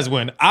 Because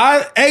when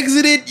I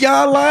exited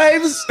y'all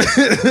lives,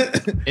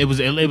 it was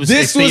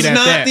this was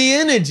not the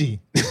energy.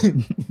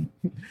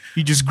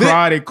 You just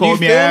cried and called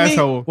me an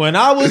asshole. When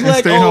I was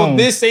like, oh,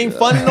 this ain't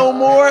fun no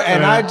more,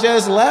 and I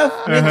just left,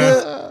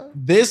 nigga.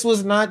 This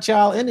was not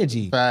y'all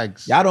energy.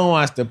 Facts. Y'all don't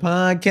watch the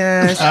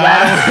podcast.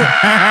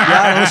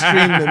 Y'all don't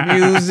stream the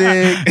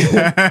music.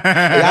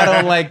 Y'all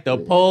don't like the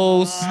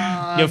posts.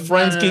 Your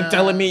friends keep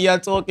telling me y'all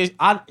talking.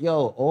 All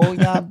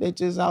y'all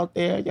bitches out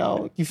there,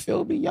 yo, you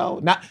feel me, yo?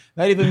 Not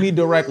even me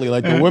directly.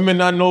 Like the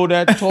women I know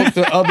that talk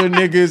to other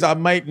niggas I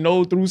might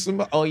know through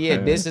some. Oh yeah,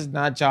 this is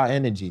not y'all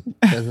energy.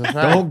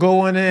 Don't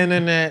go on the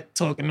internet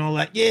talking all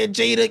like, yeah,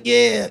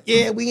 Jada,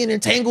 yeah, we in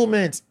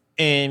entanglements.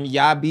 And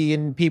y'all be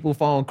in people's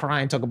phone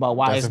crying, talk about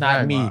why it's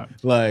not me.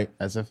 Like,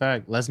 that's a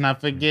fact. Let's not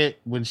forget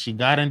when she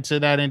got into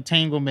that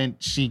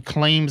entanglement, she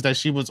claims that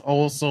she was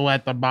also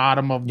at the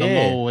bottom of the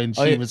low, and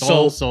she was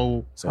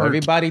also. So hurt.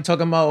 everybody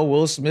talking about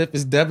Will Smith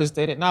is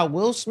devastated. Now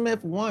Will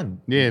Smith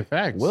won. Yeah,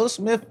 facts. Will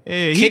Smith.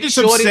 He just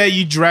upset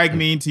you dragged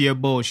me into your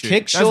bullshit.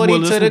 Kicked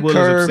Shorty to the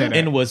curb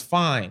and was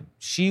fine.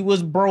 She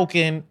was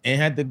broken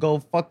and had to go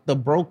fuck the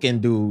broken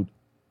dude.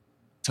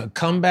 To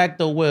come back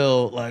to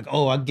Will, like,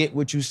 oh, I get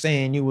what you're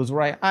saying. You was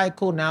right. All right,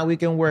 cool. Now we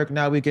can work.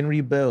 Now we can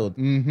rebuild.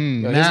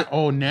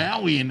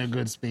 Now we in a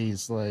good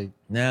space. Like,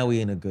 now we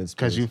in a good space.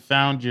 Because you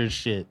found your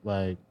shit.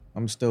 Like,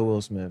 I'm still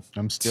Will Smith.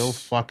 I'm still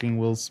fucking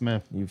Will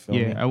Smith. You feel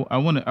me? Yeah, I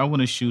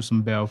want to shoot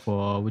some bell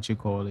for what you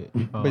call it.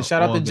 But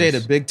shout out to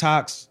Jada, Big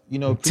Tox. You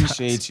know,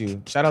 appreciate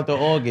you. Shout out to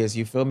August.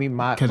 You feel me?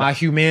 My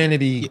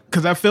humanity.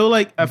 Because I feel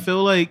like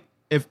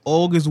if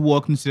August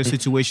walked into the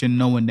situation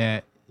knowing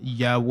that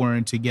y'all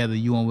weren't together,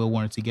 you and Will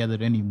weren't together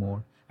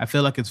anymore, I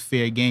feel like it's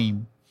fair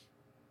game.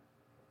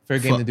 Fair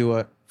game to do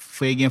what?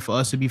 Fair game for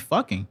us to be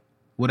fucking.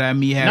 Without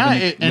me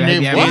having...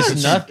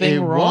 There's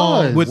nothing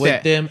wrong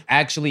with them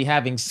actually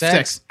having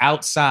sex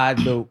outside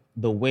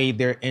the way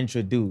they're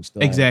introduced.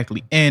 Like.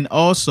 Exactly. And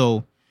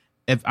also,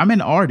 if I'm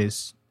an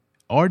artist,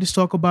 artists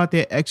talk about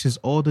their exes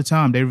all the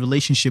time, their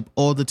relationship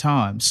all the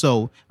time.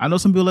 So I know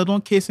some people that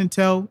don't kiss and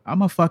tell.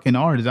 I'm a fucking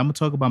artist. I'm gonna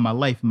talk about my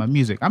life and my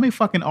music. I make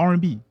fucking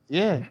R&B.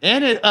 Yeah,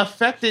 and it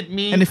affected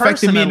me. And it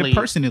affected me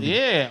personally.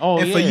 Yeah. Oh,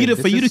 and yeah.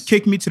 for you to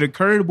kick me to the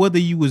curb, whether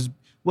you was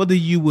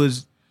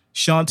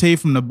Shantae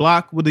from the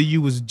block, whether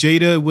you was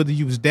Jada, whether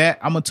you was that,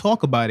 I'm gonna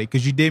talk about it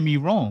because you did me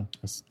wrong.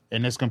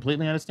 And it's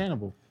completely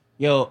understandable.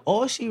 Yo,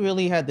 all she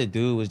really had to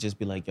do was just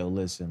be like, yo,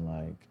 listen,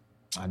 like,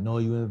 I know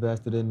you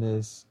invested in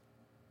this.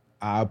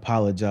 I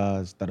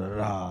apologize. Da da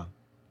da.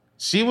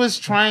 She was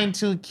trying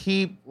to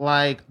keep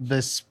like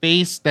the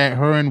space that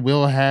her and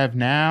Will have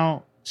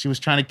now. She was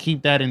trying to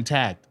keep that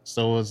intact.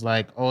 So it was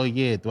like, oh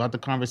yeah, throughout the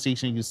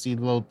conversation, you see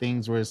little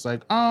things where it's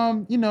like,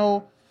 you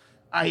know,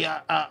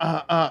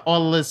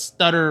 all this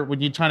stutter when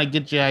you're trying to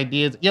get your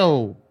ideas.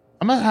 Yo,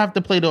 I'm gonna have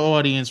to play the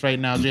audience right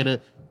now, Jada.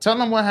 Tell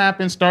them what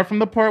happened. Start from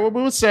the part where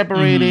we were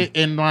separated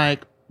and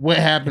like what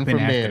happened from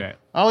there. That.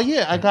 Oh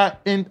yeah,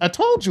 I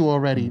told you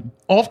already.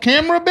 Off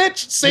camera,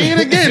 bitch. Say it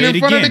again in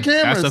front of the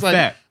camera. That's It's a like,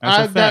 fact.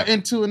 I got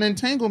into an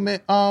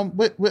entanglement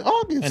with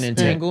August. An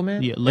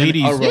entanglement? Yeah,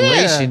 ladies. A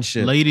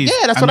relationship. Ladies.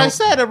 Yeah, that's what I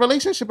said. A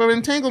relationship or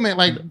entanglement.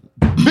 Like,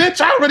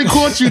 bitch, I already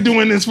caught you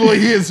doing this 4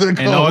 years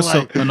ago.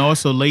 And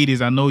also,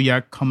 ladies, I know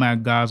y'all come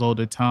at guys all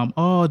the time.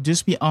 Oh,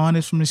 just be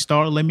honest from the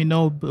start. Let me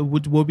know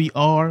what we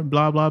are,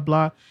 blah, blah,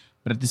 blah.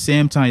 But at the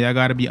same time, y'all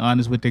got to be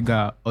honest with the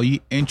guy. Are you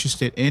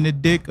interested in the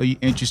dick? Or are you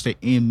interested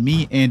in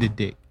me and the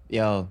dick?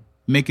 Yo.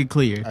 Make it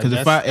clear. Because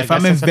if I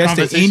I'm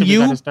invested in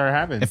you, if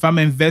if I'm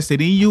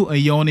invested in you and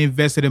you only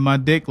invested in my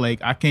dick,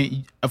 like I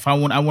can't, if I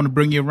want to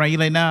bring you around, you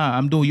like, nah,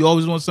 I'm doing, you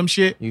always want some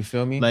shit. You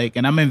feel me? Like,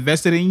 and I'm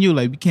invested in you,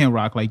 like we can't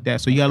rock like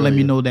that. So you got to let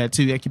me know that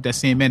too. I keep that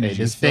same energy.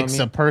 just fix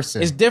a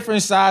person. It's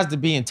different sides to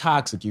being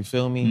toxic, you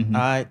feel me? All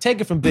right, take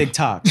it from Big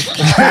Talk.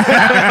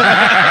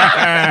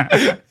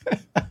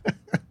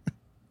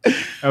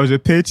 That was a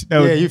pitch.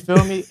 You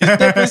feel me? It's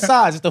different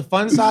sides. It's the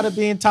fun side of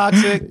being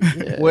toxic,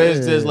 where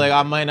it's just like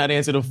I might not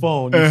answer the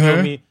phone. You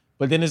feel me?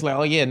 But then it's like,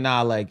 oh yeah,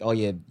 nah, like, oh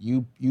yeah,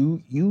 you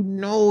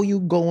know you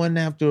going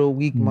after a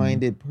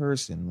weak-minded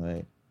person,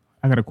 like.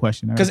 I got a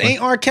question. Because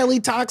ain't R. Kelly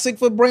toxic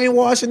for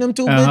brainwashing them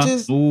two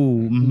bitches?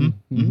 Ooh,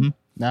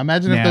 Now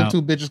imagine if them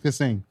two bitches could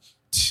sing.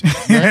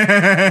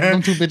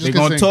 Them two bitches. They're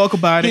gonna talk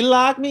about it. He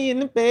locked me in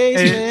the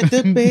basement,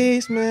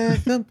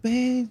 the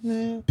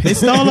basement.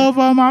 Pissed all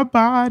over my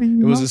body.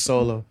 It was a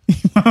solo.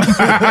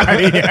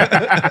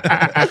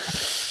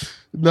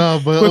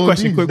 No, but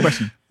quick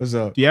question. What's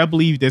up? Do y'all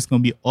believe there's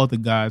gonna be other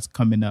guys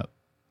coming up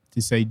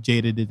to say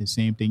Jada did the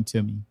same thing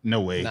to me?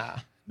 No way. Nah.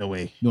 No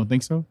way. You don't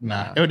think so?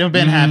 Nah. It would have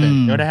been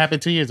happened. It would have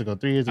happened 2 years ago,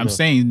 3 years ago. I'm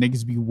saying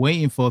niggas be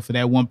waiting for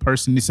that one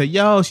person to say,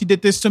 yo, she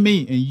did this to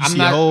me. And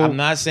you I'm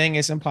not saying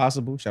it's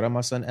impossible. Shout out my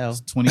son L.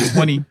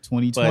 2020.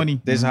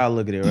 But this is how I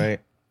look at it,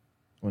 right?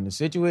 When the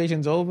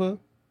situation's over,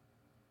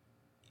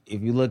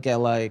 if you look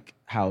at like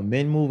how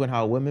men move and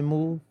how women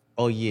move,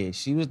 oh yeah,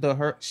 she was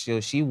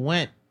she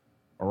went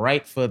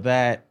right for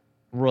that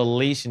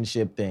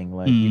relationship thing.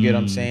 Like, you get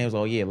what I'm saying?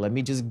 Oh yeah, let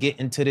me just get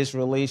into this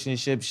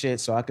relationship shit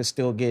so I could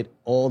still get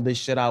all this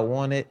shit I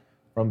wanted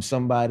from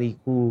somebody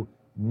who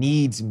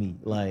needs me.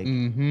 Like,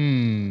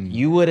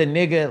 you with a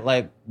nigga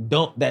like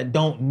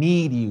don't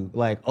need you.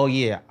 Like, oh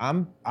yeah,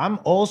 I'm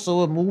also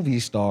a movie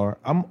star.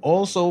 I'm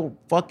also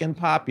fucking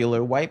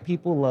popular. White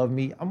people love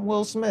me. I'm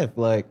Will Smith.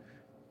 Like,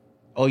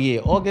 oh yeah,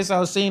 August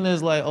Alsina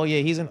is like, oh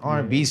yeah, he's an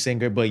R&B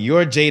singer, but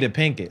you're Jada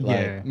Pinkett.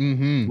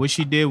 Like, what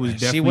she did was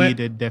definitely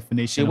the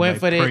definition of like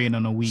preying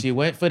on a weak. She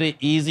went for the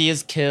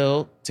easiest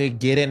kill to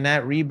get in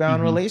that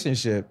rebound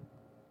relationship.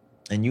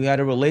 And you had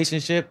a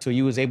relationship till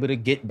you was able to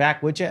get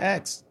back with your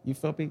ex. You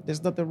feel me?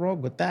 There's nothing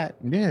wrong with that.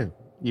 Yeah.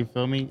 You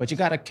feel me? But you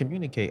got to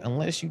communicate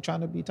unless you're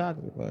trying to be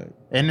toxic. Like.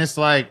 And it's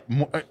like,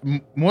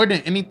 more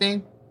than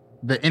anything,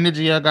 the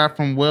energy I got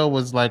from Will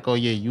was like, oh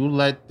yeah, you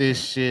let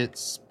this shit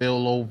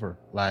spill over.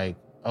 Like,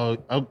 oh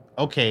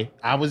okay.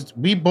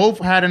 We both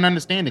had an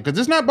understanding because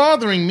it's not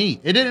bothering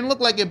me. It didn't look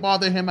like it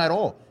bothered him at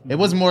all. It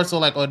was more so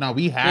like, oh no,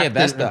 we have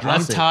to address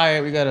I'm it.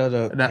 tired. We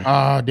gotta.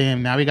 Oh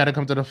damn! Now we gotta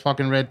come to the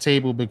fucking red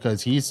table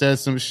because he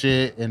says some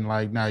shit and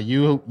like now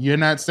you're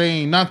not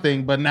saying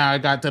nothing, but now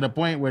it got to the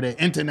point where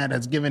the internet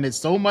has given it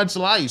so much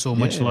light,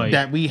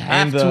 that we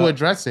have to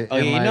address it. Oh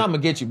yeah, you know I'm gonna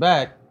get you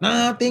back.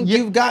 Nah, I think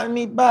you've gotten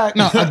me back.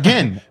 No,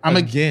 again, I'm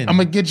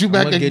gonna get you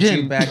back again. Get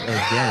you back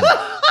again.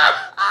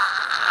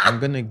 I'm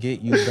gonna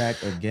get you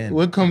back again.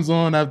 What comes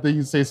on after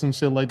you say some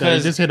shit like that?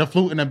 You just hit a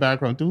flute in the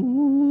background.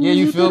 Yeah,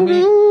 you feel me?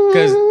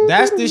 Because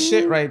that's the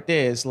shit right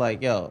there. It's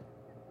like, yo,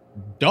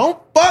 don't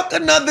fuck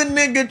another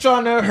nigga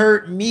trying to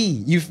hurt me.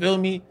 You feel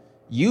me?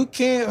 You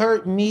can't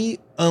hurt me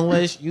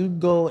unless you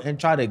go and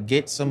try to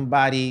get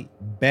somebody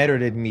better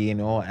than me in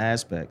all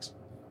aspects.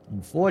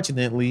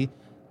 Unfortunately,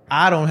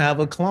 I don't have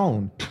a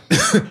clone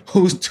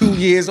who's 2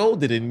 years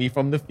older than me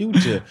from the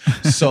future.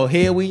 So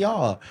here we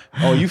are.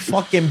 Oh, you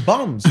fucking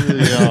bums.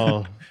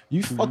 Yo.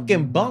 You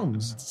fucking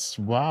bums. It's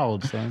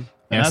wild, son.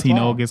 I seen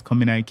August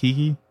coming at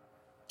Kiki.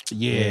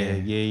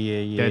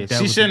 Yeah. That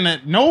She was- shouldn't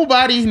have,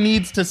 nobody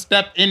needs to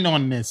step in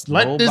on this.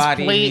 Let Nobody this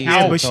play needs to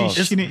out. Yeah, but talk.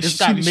 It's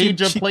got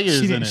major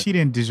players in it. She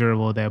didn't deserve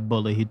all that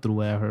bullet he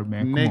threw at her,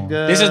 man. Come on.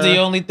 Nigga. This is the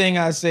only thing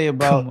I say Come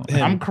about on.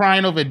 him. I'm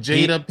crying over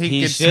Jada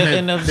he Pinkett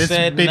shouldn't Smith. have This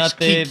said bitch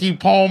nothing Keke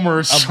Palmer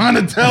is trying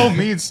to tell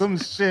me some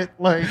shit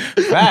like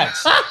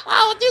Facts.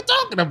 what you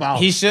talking about?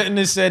 He shouldn't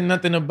have said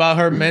nothing about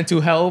her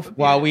mental health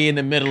while we in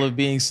the middle of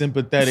being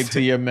sympathetic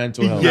to your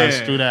mental health. Yeah.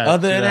 That's true that.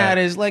 Other true than that,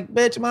 it's like,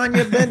 bitch, mind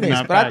your business.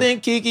 Nah, But I facts.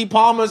 think Keke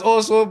Palmer's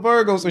also a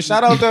Virgo, so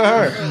shout out to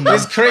her.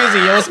 It's crazy,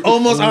 yo. It's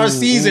almost our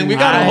season. We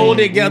gotta hold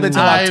it together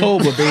till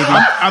October, baby.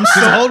 I'm Just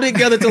so hold it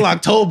together till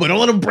October. Don't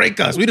let them break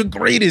us. We the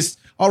greatest.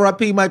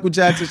 R.I.P. Michael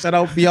Jackson. Shout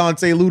out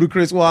Beyonce,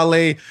 Ludacris,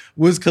 Wale,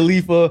 Wiz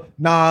Khalifa,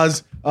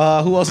 Nas. Who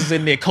else is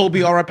in there?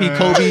 Kobe. R.I.P.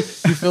 Kobe. You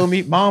feel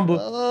me? Mamba.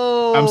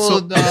 Oh, I'm so-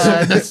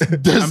 that's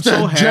I'm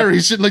so that Jerry happy.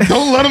 shit. Like,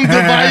 don't let them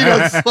divide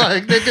us.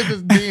 Like, niggas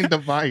is being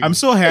divided. I'm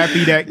so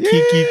happy that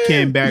Keke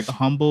came back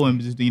humble and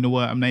just, you know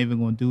what, I'm not even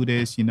gonna do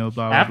this, you know,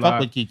 blah blah I blah. fuck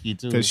with Keke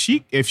too. Because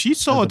if she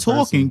saw As a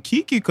talking,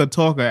 Keke could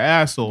talk her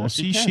ass off. No,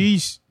 she can.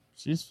 She's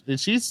She's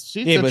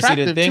Yeah, but see,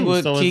 attractive the thing too.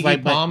 with So it's Keke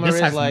like, but Palmer this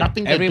is has like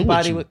nothing to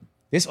everybody. do with you.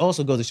 This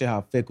also goes to show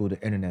how fickle the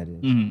internet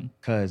is. Mhm.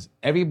 Because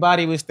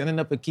everybody was standing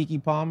up for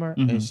Keke Palmer,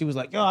 and she was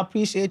like, yo, I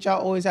appreciate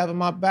y'all always having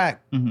my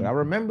back. But I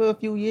remember a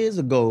few years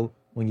ago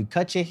when you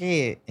cut your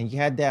hair and you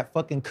had that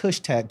fucking Kush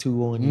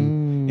tattoo on you,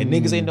 and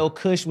niggas ain't know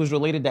Kush was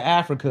related to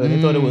Africa. They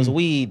thought it was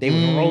weed. They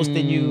was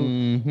roasting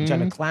you, trying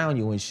to clown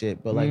you and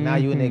shit. But like now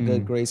you in their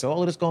good grace. So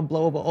all of this gonna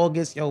blow over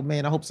August. Yo,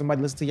 man, I hope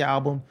somebody listens to your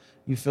album.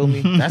 You feel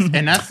me?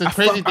 That's the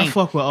crazy I thing.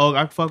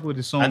 fuck with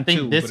the song I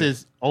think too. this but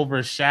is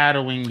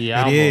overshadowing the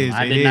album. is,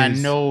 I it did not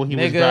is. know he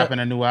was Nigga. dropping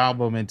a new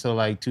album until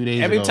like 2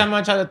 days Every ago. time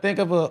I try to think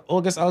of a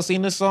August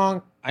Alsina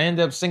song, I end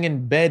up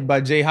singing "Bed" by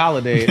Jay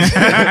Holiday.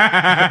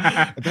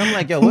 Then I'm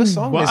like, yo, what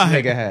song this Why?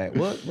 nigga had?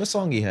 What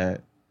song he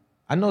had?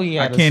 I know he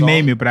I had. can't a song.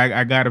 name it, but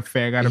I got a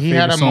favorite he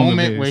had a song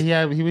moment of where his.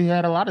 he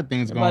had a lot of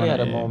things Everybody going had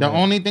a on. moment. The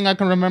only thing I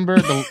can remember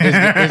is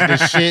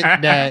the shit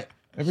that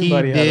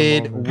Everybody he had a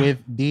did moment.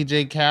 with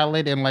DJ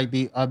Khaled and like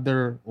the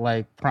other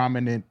like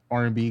prominent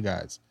R&B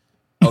guys,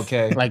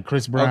 Okay, like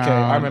Chris Brown. okay,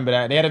 I remember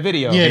that. They had a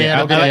video. Yeah, they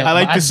had a video. I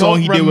like I the song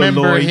don't he did with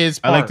remember Lloyd. his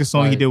I like part, the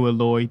song he like- did with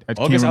Lloyd. I can't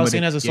August remember.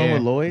 Alsina has a song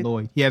with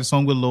Lloyd? He had a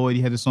song with Lloyd.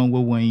 He had a song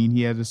with Wayne.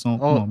 He had a song.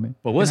 Oh, Come on, man.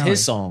 But what's You know, his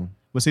like- song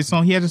What's his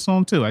song? He has a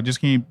song too. I just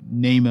can't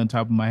name it on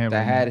top of my head. that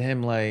right had now.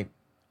 him like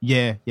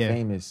Yeah.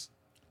 famous?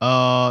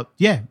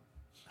 Yeah.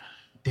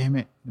 Damn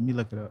it. Let me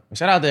look it up.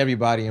 Shout out to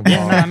everybody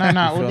involved. No. You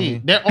feel OD.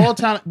 me? They're all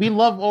talent. We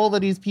love all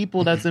of these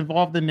people that's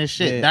involved in this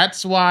shit. Yeah.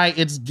 That's why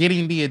it's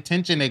getting the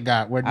attention it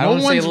got. Where I no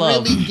wouldn't say one's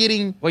love. really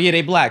getting. Well, yeah,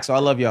 they black, so I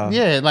love y'all.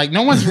 Yeah, like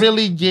no one's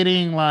really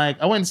getting like.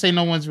 I wouldn't say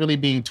no one's really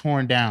being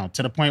torn down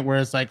to the point where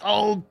it's like,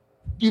 oh,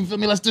 you feel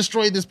me? Let's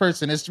destroy this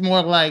person. It's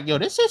more like, yo,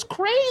 this is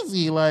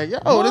crazy. Like,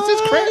 yo, this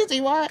is What?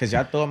 crazy. Why? Because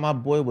y'all thought my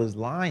boy was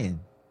lying.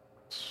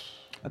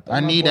 thought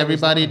I my need boy was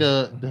everybody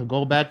lying. to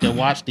go back and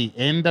watch the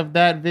end of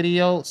that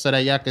video so that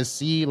y'all can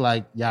see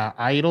like y'all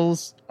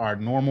idols are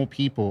normal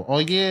people. Oh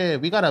yeah,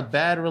 we got a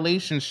bad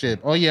relationship.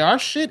 Oh yeah, our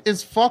shit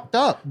is fucked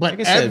up. But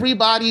Like I said-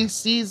 everybody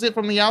sees it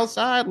from the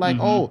outside like,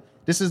 oh,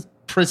 this is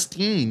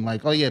pristine.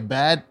 Like, oh yeah,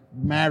 bad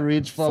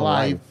marriage for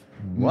life.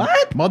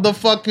 What?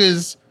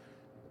 Motherfuckers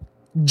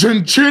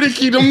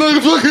Gentricity, them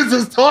motherfuckers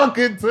is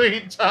talking to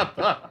each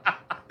other.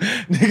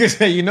 Nigga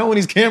say, you know when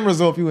these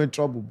cameras off, you in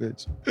trouble,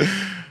 bitch.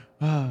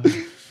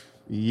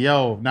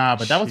 Yo, nah,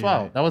 but that was Shit.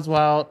 wild. That was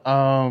wild.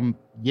 I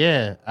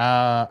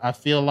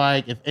feel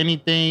like if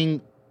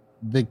anything,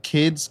 the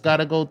kids got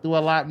to go through a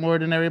lot more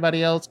than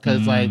everybody else.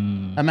 Because like,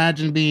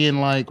 imagine being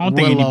like, I don't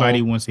think Willow.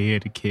 anybody wants to hear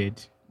the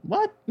kids.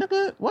 What,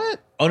 nigga? What?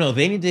 Oh no,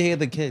 they need to hear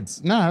the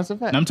kids. No, that's a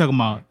fact. And I'm talking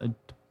about.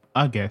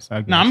 I guess.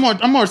 No,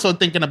 I'm more so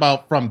thinking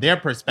about from their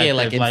perspective. Yeah,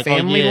 like in oh,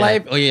 family yeah.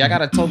 life. Oh yeah, I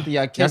gotta talk to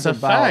y'all kids That's a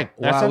about fact.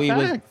 That's why a we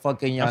was fact.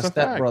 fucking your That's a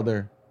fact.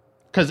 stepbrother.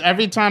 Because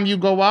every time you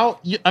go out,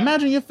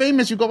 imagine you're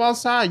famous, you go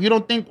outside. You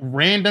don't think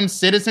random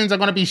citizens are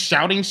going to be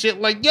shouting shit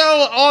like, yo,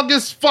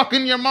 August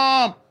fucking your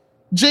mom.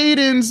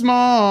 Jaden's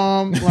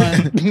mom.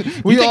 Like,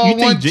 we all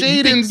want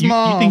Jaden's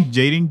mom. You think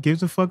Jaden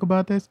gives a fuck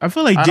about this? I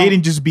feel like I don't-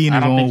 Jaden just be in I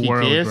his don't think own he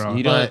world, cares. bro.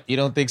 You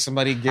don't think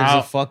somebody gives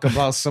How- a fuck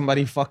about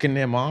somebody fucking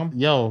their mom?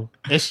 Yo,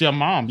 it's your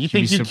mom. You You'd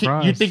think be you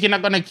surprised. think you're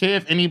not gonna care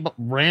if any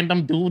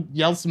random dude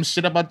yells some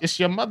shit about it's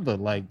your mother?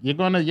 Like you're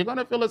gonna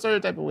feel a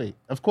certain type of way.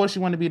 Of course,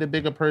 you want to be the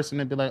bigger person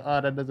and be like,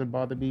 oh, that doesn't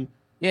bother me.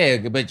 Yeah,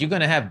 but you're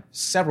gonna have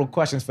several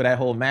questions for that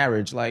whole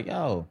marriage. Like,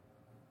 yo,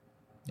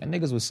 y'all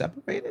niggas was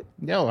separated?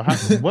 Yo,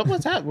 what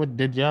was that? What,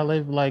 did y'all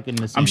live like in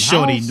the same I'm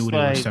sure they house? knew they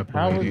Like, were how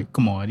separated. was-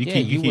 Come on, Yeah,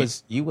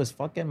 you was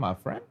fucking my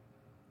friend?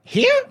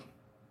 Here?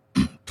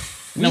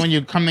 You know when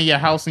you come to your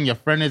house and your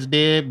friend is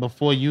there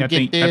before you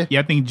get there,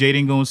 Y'all think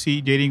Jaden gonna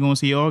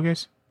see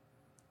August?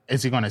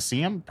 is he gonna see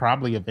him?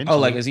 Probably eventually. Oh,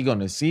 like is he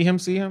gonna see him?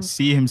 See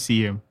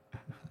him.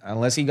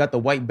 Unless he got the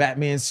white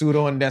Batman suit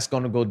on, that's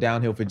gonna go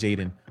downhill for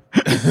Jaden.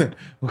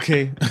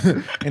 Okay.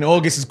 And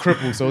August is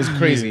crippled, so it's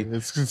crazy. Yeah,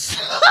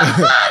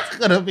 it's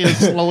gonna be the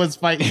slowest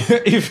fight.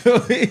 You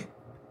feel me?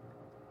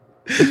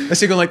 That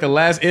shit gonna like the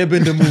last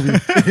Airbender movie.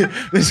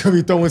 This gonna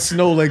be throwing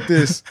snow like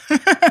this.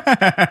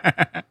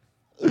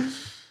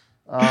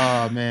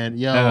 Oh man,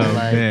 yo,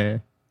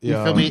 man. You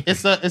feel me?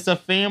 It's a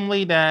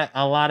family that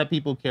a lot of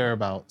people care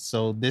about.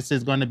 So this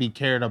is going to be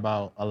cared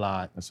about a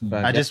lot. That's a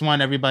fact. I just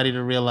want everybody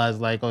to realize,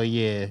 like, oh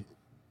yeah,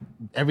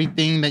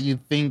 everything that you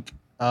think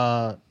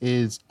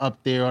is up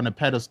there on a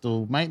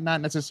pedestal might not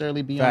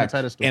necessarily be on a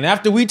pedestal. And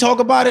after we talk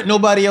about it,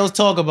 nobody else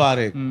talk about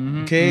it.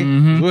 Okay?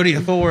 We're the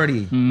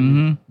authority.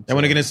 I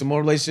want to get in some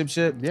more relationship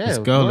shit? Yeah, let's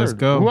go. Let's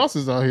go. Who else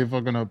is out here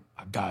fucking up?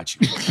 I got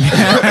you.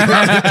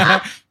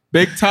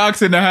 Big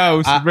talks in the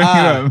house. Bring it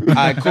up. All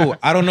right, cool.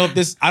 I don't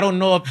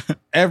know if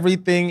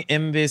everything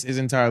in this is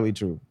entirely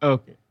true.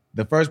 Okay.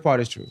 The first part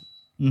is true.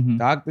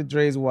 Dr.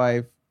 Dre's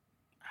wife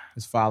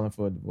is filing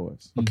for a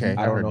divorce. Okay.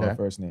 I don't know her that.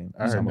 first name.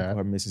 I heard I'm that. gonna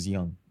call her Mrs.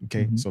 Young.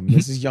 Okay. So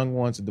Mrs. Young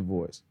wants a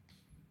divorce.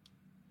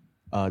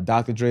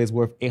 Dr. Dre is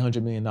worth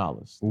 $800 million.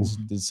 This is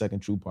the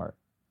second true part.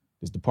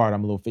 This is the part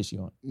I'm a little fishy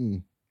on.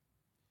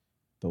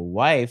 The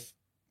wife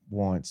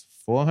wants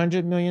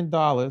 $400 million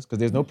because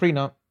there's no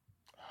prenup.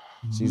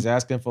 She's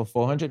asking for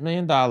 $400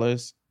 million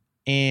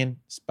and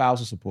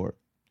spousal support.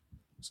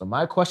 So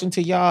my question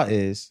to y'all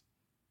is,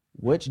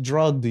 which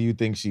drug do you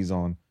think she's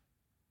on?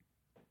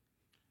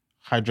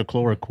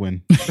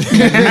 Hydrochloroquine.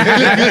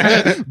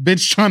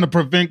 Bitch trying to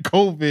prevent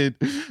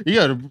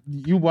COVID.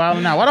 You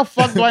wilding out. Why the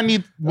fuck do I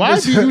need? Why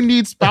do you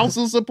need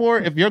spousal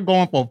support if you're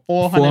going for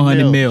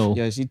 400 mil?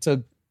 Yeah, she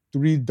took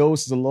 3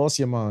 doses of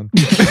Losiamon.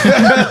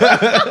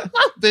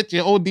 Bitch,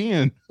 you're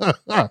ODing.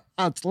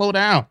 Slow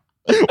down.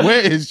 Where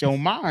is your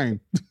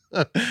mind?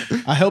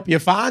 I help you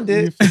find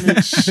it.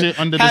 Shit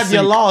under the Have sink.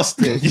 you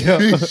lost it?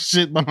 Yeah.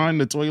 Shit behind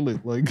the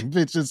toilet. Like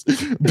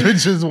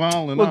bitches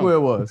wilding Look out. where it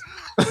was.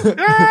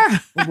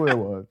 Look where it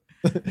was.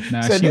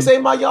 Nah, Said, this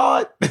ain't my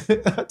yard.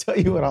 I'll tell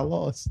you what I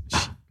lost.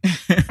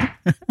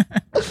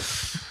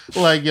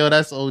 Like, yo,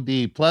 that's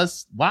OD.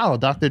 Plus, wow,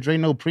 Dr. Dre,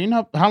 no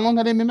prenup. How long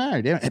have they been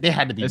married? They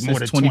had to be It's more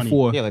than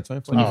 24. Yeah, like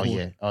 24. Oh,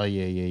 yeah. Oh,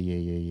 yeah.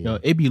 Yo,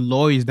 it be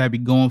lawyers that be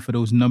going for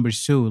those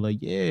numbers too. Like,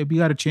 yeah, we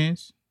got a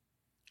chance.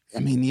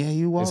 I mean, yeah,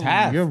 you are. It's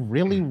half. You're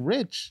really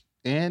rich.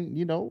 And,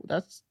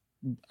 that's...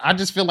 I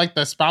just feel like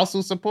the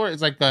spousal support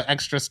is like an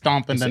extra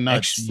stomp in the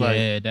nuts.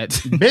 Yeah, that's...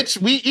 Bitch,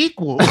 we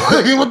equal.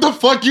 What the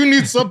fuck you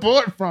need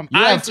support from? You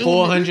have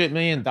 $400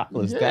 million.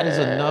 That is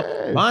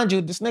enough. Mind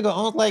you, this nigga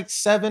owns like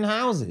 7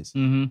 houses.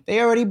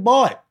 They already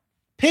bought.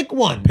 Pick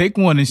one. Pick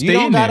one and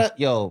stay in there.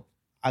 Yo,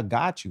 I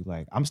got you.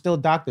 Like, I'm still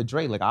Dr.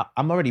 Dre. Like,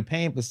 I'm already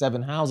paying for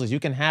 7 houses. You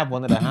can have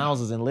one of the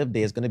houses and live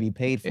there. It's going to be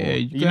paid for. Yeah,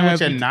 You know what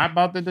you're not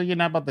about to do? You're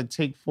not about to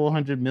take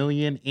 $400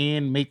 million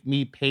and make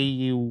me pay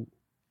you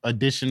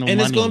additional and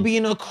money. It's gonna be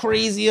in a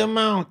crazy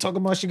amount.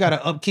 Talking about you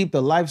gotta upkeep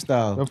the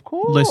lifestyle. Of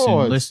course.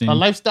 Listen. A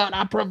lifestyle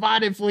I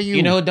provided for you.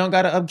 You know who don't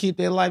gotta upkeep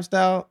their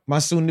lifestyle? My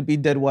soon-to-be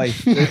dead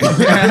wife. We're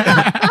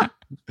gonna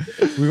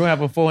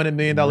have a $400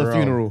 million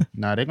funeral.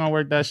 Nah, they're gonna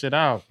work that shit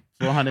out.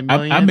 $400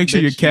 million. I make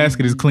sure your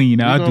casket is clean.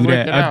 I'll do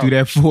that. I'll do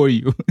that for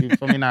you. You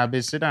feel me? Nah,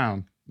 bitch, sit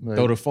down. Like,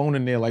 Throw the phone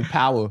in there like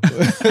power.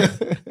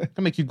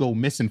 Can make you go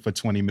missing for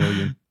 $20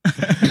 million.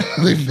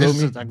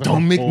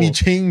 Don't make me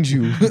change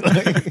you.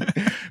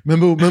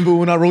 Remember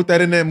when I wrote that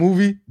in that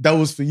movie? That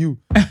was for you.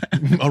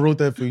 I wrote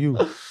that for you.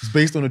 It's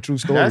based on a true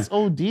story. That's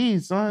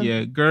OD, son.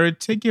 Yeah, girl,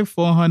 take your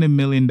 $400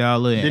 million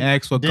and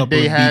ask for a couple of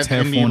beats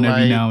headphone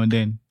every now and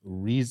then.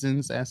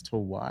 Reasons as to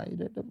why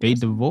they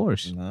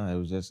divorced? Nah, it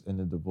was just in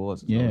the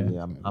divorce.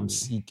 Yeah. I'm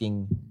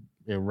seeking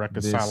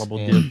irreconcilable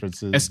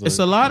differences. It's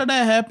a lot of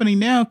that happening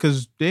now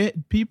because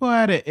people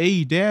at an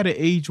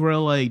age where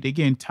like they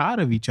getting tired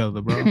of each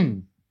other,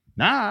 bro.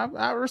 Nah,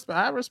 I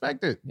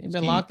respect it. You've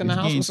been locked in the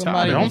house with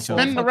somebody. Don't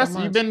spend the rest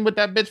of you've been with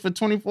that bitch for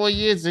 24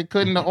 years. It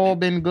couldn't have all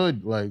been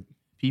good. Like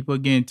people are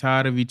getting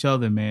tired of each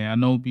other, man. I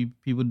know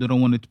people don't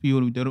want to.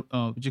 People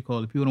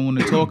don't want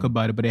to talk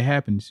about it, but it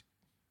happens.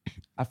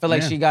 I feel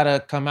like she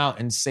gotta come out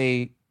and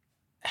say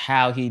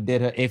how he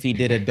did her, if he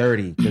did her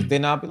dirty, because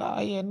then I'll be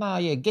like, oh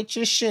yeah, get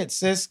your shit,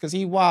 sis, because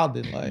he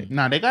wilded. Like,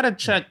 nah, they gotta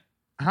check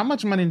how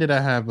much money did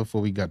I have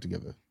before we got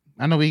together.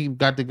 I know we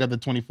got together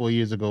 24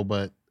 years ago,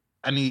 but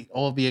I need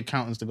all the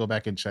accountants to go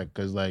back and check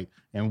because, like,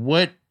 and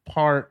what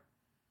part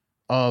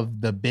of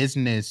the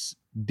business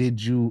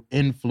did you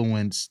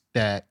influence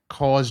that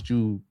caused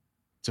you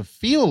to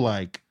feel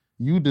like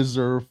you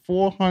deserve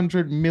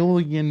 $400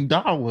 million?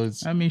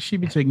 I mean, she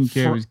be taking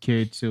care of his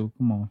kid too.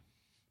 Come on.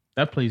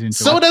 That plays into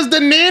so does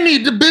the nanny.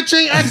 The bitch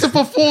ain't asking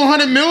for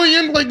 $400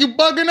 million. Like, you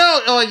bugging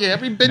out. Oh yeah,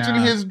 every bitch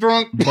in here's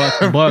drunk.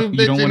 But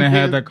you don't want to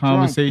have that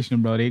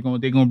conversation, bro. They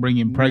gonna bring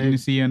in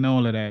pregnancy and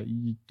all of that.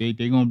 They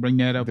gonna bring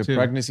that up too. The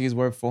pregnancy is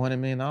worth $400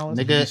 million.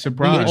 Nigga,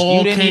 surprised. We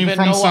all came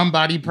from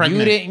somebody pregnant.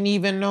 You didn't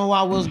even know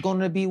I was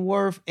gonna be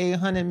worth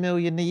 $800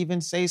 million to even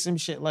say some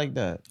shit like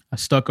that. I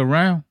stuck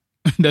around.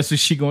 That's what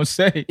she gonna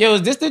say. Yo,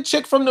 is this the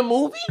chick from the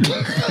movie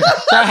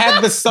that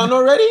had the son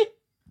already?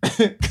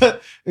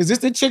 Is this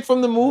the chick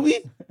from the movie?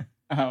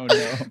 I don't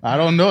know. I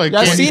don't know.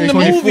 Y'all seen the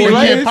movie, It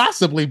right? can't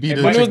possibly be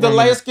the When it was chick the from-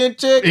 light skinned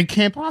chick? It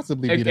can't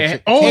possibly be the Okay.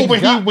 chick. Oh,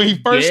 It when he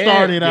first Yeah,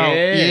 started out.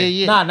 yeah.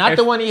 Yeah. Nah, not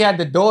the one he had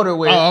the daughter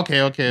with. Oh, okay.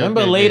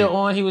 Remember okay, later okay.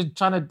 on he was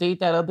trying to date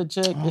that other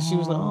chick and she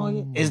was like, "Oh,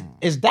 yeah.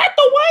 Is that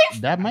the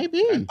wife?" That might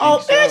be. Oh,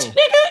 so. bitch, nigga!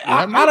 That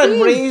I might done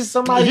be. raised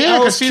somebody Yeah, else.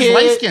 because she's kid.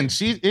 light skinned.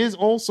 She is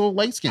also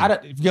light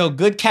skinned. Yo,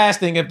 good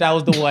casting if that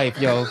was the wife,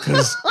 yo.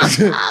 Because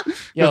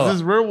yo,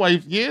 his real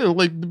wife, yeah,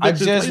 like the I bitch is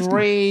just light-skinned.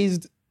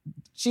 raised.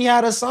 She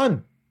had a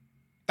son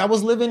that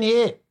was living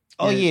here.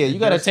 Oh yeah, you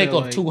got to that's take still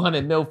off like-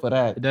 200 mil for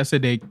that. That's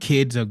that their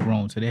kids are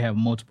grown, so they have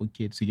multiple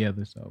kids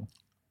together. So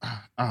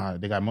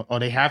They got.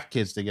 They have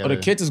kids Oh, together.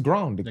 the kids is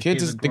grown. The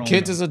kids is grown the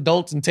kids now. is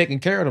adults and taking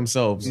care of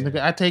themselves.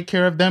 Nigga, I take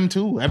care of them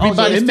too. it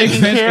Everybody's makes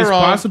taken sense. care It's of.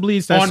 possibly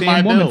it's that on my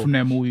same woman bill. from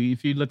that movie.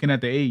 If you're looking at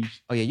the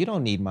age, Oh yeah, you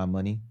don't need my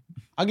money.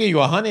 I'll give you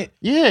 100.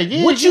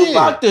 Yeah. What you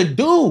about to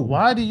do?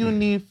 Why do you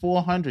need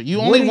 400? You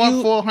What only do want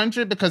you-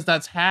 400 because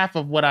that's half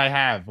of what I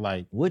have.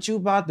 Like, What you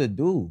about to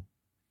do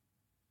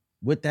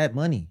with that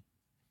money?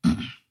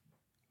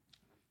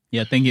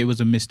 yeah, I think it was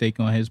a mistake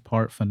on his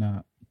part for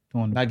not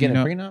doing Not getting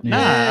a prenup? Yeah. nah.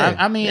 Yeah.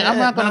 I mean, I'm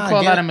Yeah, not gonna nah,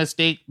 call get that a- a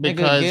mistake Nigga,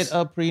 because get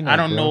a prenup. I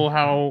don't bro.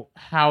 know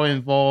how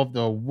involved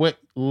or what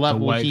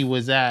level wife. he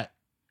was at.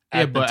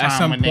 Yeah, the but time at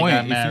some when they point, got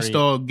if you married.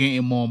 start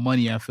getting more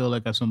money, I feel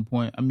like at some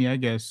point, I mean, I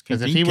guess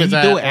 'Cause if can he can was you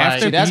at, do it like- after?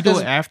 See, Can that's you do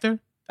 'cause- it after?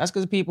 That's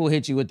because people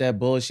hit you with that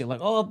bullshit like,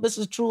 oh, this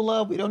is true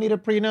love. We don't need a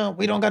prenup.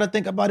 We don't got to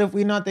think about if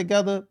we're not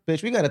together.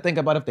 Bitch, we got to think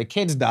about if the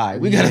kids die.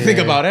 We got to think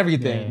Yeah. about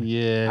everything.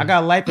 Yeah, I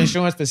got life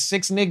insurance for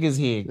 6 niggas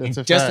here. That's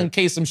a Just in fact.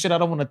 case some shit I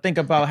don't want to think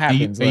about And you,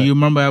 happens. and you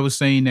remember I was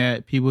saying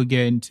that people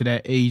getting to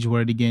that age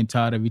where they're getting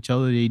tired of each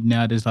other.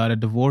 Now there's a lot of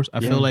divorce. I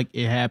Yeah. feel like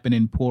it happened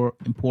in poor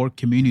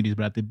communities,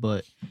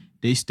 but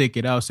they stick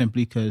it out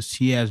simply because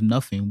he has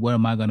nothing. Where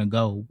am I gonna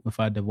go if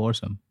I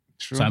divorce him?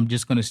 true. So I'm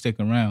just gonna stick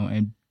around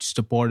and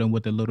support him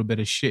with a little bit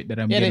of shit that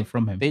I'm getting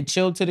from him. They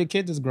chill till the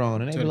kids is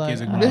grown. And they Till be the like,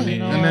 kids are "Ah, grown, you yeah.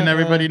 know and then what,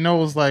 everybody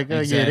knows, like, yeah,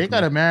 Exactly. they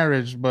got a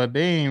marriage, but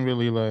they ain't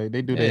really like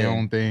they do their Yeah.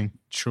 own thing.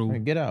 True.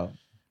 get out.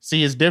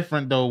 See, it's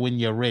different though when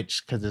you're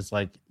rich because it's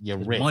like you're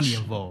There's rich. money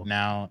involved.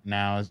 Now,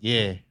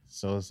 yeah.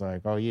 So it's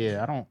like, oh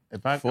yeah, I don't.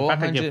 If I could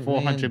 $400 get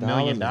 $400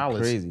 million is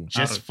crazy.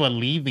 just for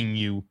leaving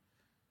you,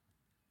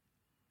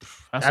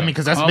 That's I mean, a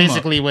because that's come up.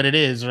 basically what it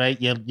is, right?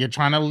 You're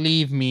trying to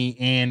leave me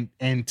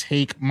and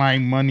take my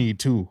money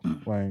too.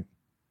 Like,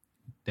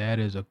 That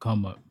is a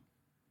come up.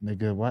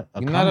 nigga, what?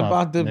 A You're not come up,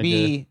 about to nigga.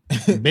 be.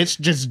 Bitch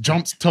just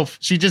jumped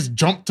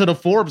to the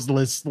Forbes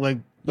list. Like,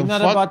 the You're not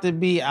fuck? about to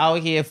be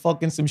out here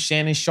fucking some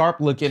Shannon Sharp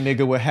looking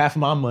nigga with half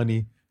my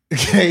money.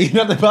 Okay,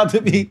 you're not about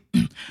to be.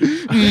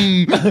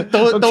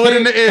 throw it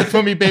in the air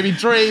for me, baby.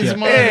 Dre's Yeah.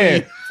 money. Yeah,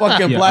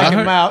 fucking Yeah, black I and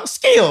heard- mild.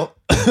 Skill.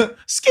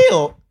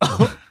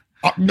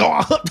 No.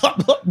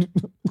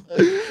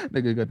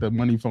 Nigga got the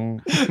money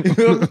phone.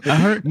 I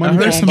heard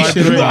Money some phone by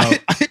shit Dre.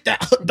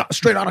 about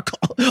Straight out of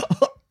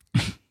car.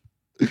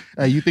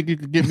 Hey, you think you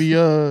could get me?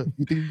 You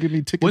think you could give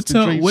me tickets what's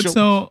to Dre's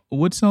show?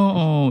 what's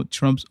on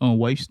Trump's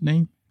wife's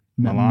name?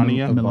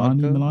 Melania?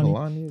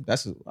 Melania.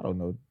 That's I don't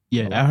know.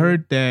 Yeah, I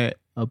heard that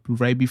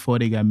right before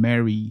they got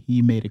married,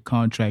 he made a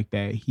contract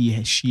that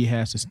she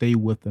has to stay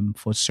with him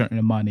for a certain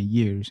amount of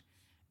years,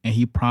 and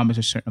he promised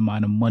a certain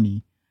amount of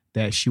money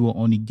that she will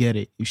only get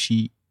it if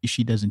she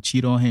doesn't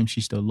cheat on him.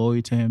 She's still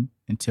loyal to him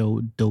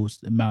until those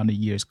amount of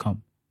years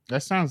come.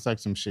 That sounds like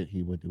some shit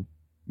he would do.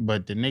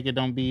 But the nigga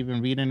don't be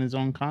even reading his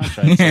own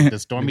contracts. Like the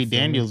Stormy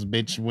Daniels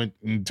bitch went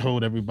and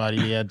told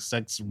everybody they had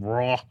sex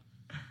raw.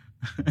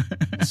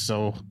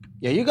 So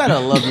Yeah, you gotta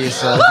love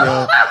yourself,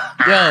 yo.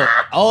 Yo,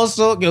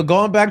 also,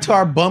 going back to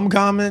our bum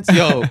comments,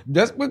 yo,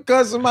 just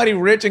because somebody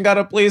rich and got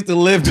a place to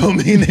live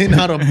don't mean they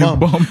not a bum.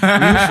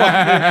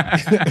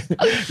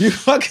 You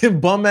fucking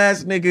bum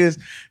ass niggas,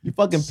 you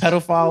fucking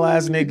pedophile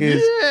ass niggas.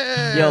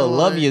 yeah, Yo,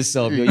 love like,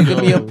 yourself, yo. You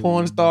could be a yo,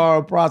 porn star or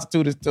a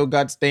prostitute and still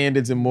got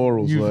standards and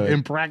morals. You Like,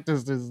 in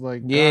practice is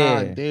like,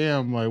 Yeah. God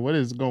damn, like what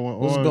is going on?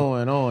 what's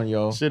going on,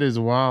 yo? Shit is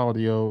wild,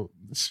 yo.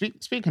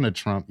 Speaking of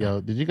Trump,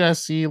 yo, did you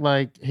guys see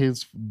like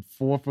his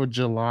 4th of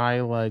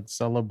July like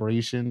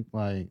celebration?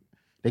 Like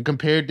they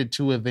compared the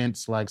two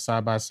events like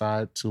side by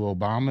side to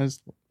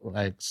Obama's.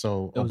 Like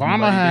so, There was Obama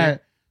nobody had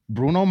there?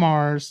 Bruno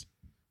Mars.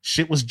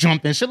 Shit was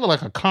jumping. Shit looked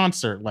like a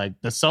concert. Like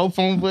the cell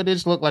phone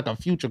footage looked like a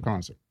Future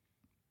concert.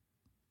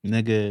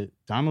 Nigga,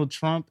 Donald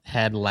Trump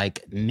had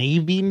like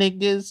Navy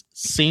niggas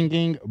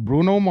singing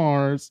Bruno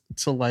Mars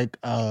to like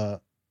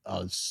a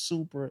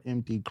super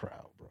empty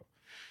crowd, bro.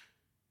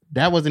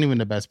 That wasn't even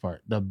the best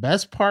part. The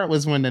best part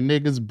was when the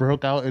niggas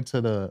broke out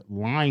into the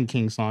Lion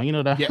King song. You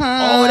know the Yeah.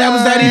 Oh, that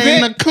was that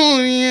event?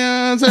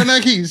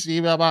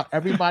 about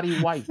everybody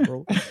white,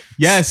 bro.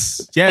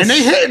 Yes. And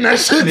they hitting that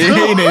shit. They too.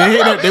 hitting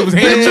it. They was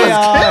hitting Bitch it.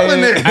 was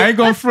killing it. I ain't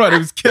gonna front. It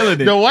was killing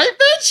it. The white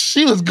bitch,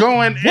 she was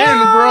going in,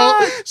 bro.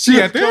 She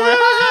was got going.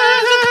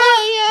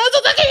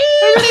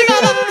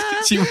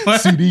 She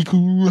was. CD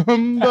cool,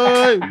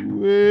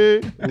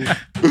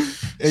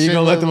 And you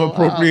gonna let them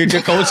appropriate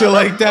your culture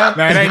like that?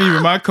 Nah, that ain't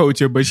even my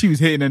culture, but she was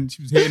hitting them.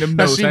 She was hitting them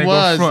But notes. she I ain't gonna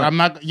was. front. I'm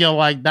not. Yo,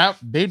 like that.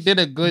 They did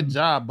a good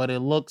job, but it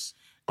looks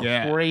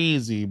Yeah.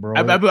 crazy, bro.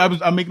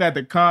 I'm making that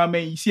the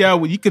comment. You see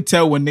how you could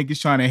tell when niggas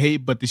trying to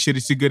hate, but the shit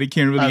is too good, they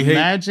can't really hate.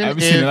 I've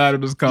seen a lot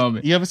of those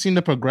comments. You ever seen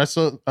the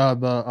progressive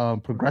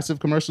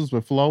commercials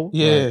with Flo?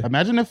 Yeah. Like,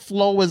 imagine if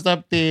Flo was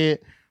up there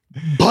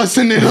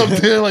busting it up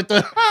there like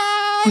the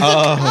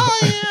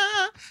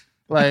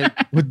like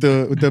with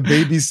the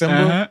baby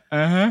symbol.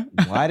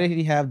 Why did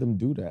he have them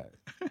do that?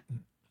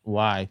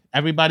 why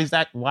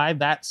why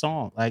that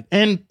song, like,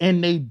 and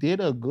they did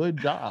a good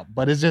job,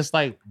 but it's just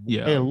like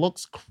it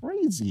looks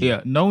crazy.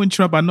 Yeah, knowing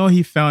Trump, I know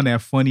he found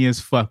that funny as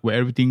fuck with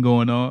everything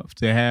going on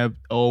to have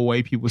all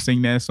white people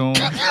sing that song.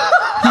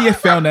 He had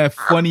found that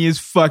funny as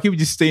fuck. He was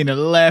just staying there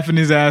laughing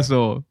his ass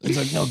off. It's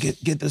like, no,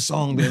 get the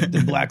song.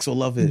 The blacks will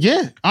love it.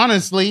 Yeah,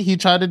 honestly, he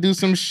tried to do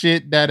some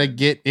shit that'll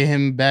get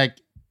him back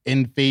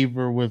in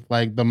favor with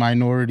like the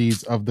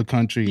minorities of the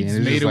country. It's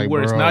and made it like,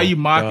 worse. Bro, now you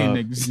mocking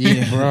niggas.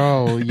 Yeah,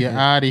 bro, you're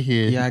out of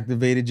here. You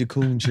activated your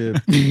coon chip.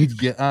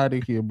 Get out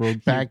of here, bro.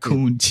 Back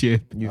coon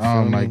chip.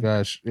 Oh my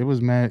gosh, it was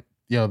mad.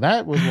 Yo,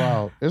 that was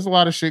wild. There's a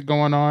lot of shit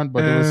going on,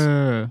 but it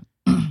was.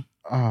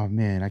 Oh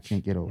man, I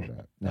can't get over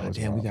that. No,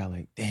 damn, wild. We got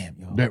like, damn,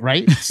 yo. That,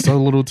 right? So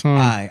little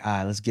time. All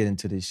right, let's get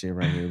into this shit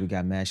right here. We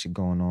got mad shit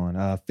going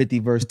on. 50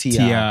 versus T.I.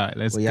 T.I.,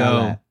 let's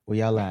go. Where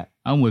y'all at?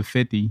 I'm with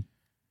 50.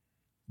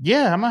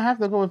 Yeah, I'm gonna have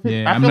to go with 50.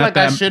 Yeah, I feel like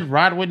I should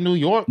ride with New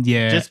York.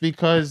 Yeah. Just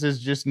because it's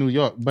just New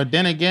York. But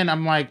then again,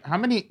 I'm like, how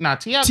many? Nah,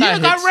 T.I.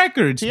 got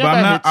records.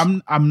 But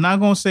I'm not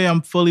gonna say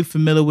I'm fully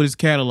familiar with his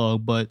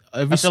catalog, but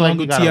every song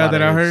of T.I.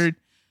 that I heard,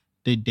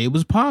 they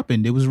was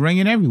popping. They was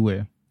ringing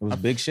everywhere. It was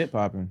big shit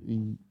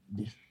popping.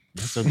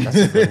 That's a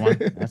good one.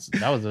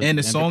 That was and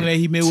the song that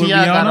he made with T.I.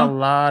 Rihanna. got a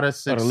lot of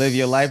success. To Live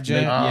Your Life,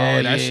 Jay.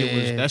 Yeah,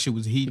 that shit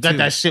was heat. You got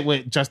that shit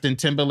with Justin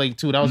Timberlake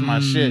too. That was my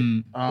shit.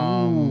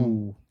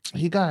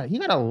 He got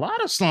a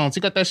lot of songs.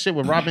 He got that shit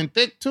with Robin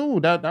Thicke too.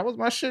 That was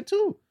my shit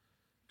too.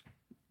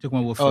 Took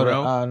one with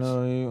Pharrell. I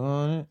know you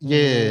want it.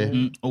 Yeah.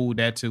 Mm-hmm. Oh,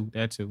 that too.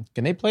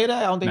 Can they play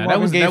that? I don't think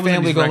Marvin Gaye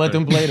family gonna let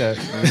them play that.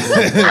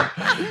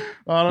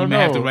 I don't know. You may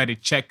have to write a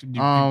check.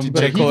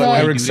 Check call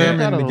Eric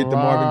Sermon to get the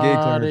Marvin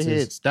Gaye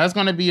clearances. That's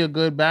going to be a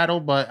good battle,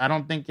 but I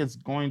don't think it's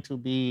going to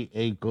be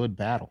a good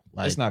battle.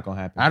 Like, it's not going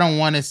to happen. I don't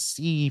want to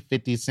see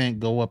 50 Cent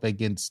go up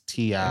against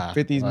T.I.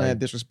 50's mad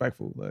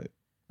disrespectful. Like,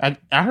 I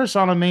heard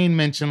Charlamagne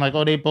mention like,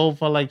 oh, they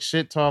both are like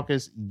shit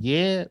talkers.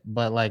 Yeah,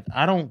 but like,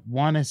 I don't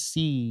want to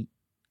see.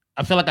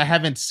 I feel like I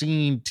haven't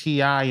seen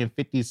T.I. and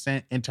 50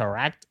 Cent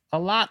interact a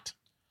lot.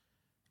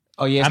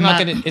 Oh yeah,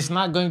 it's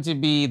not going to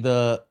be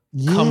the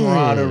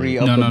camaraderie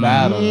of the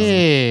battles.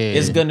 Yeah.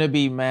 It's gonna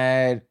be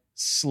mad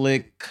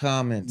slick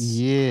comments.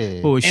 Yeah.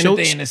 Oh, and if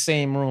they in the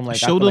same room, like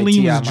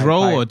Shoulderlean was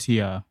Dro or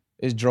T.I.?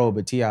 It's Dro,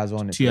 but T.I.'s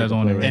on it. T.I.'s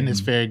on it, and it's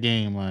fair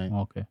game. Like,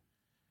 okay.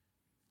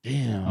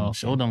 Damn,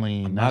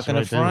 Shoulderlean. I'm not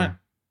gonna front.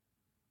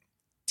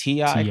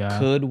 T.I.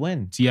 could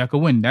win. T.I. could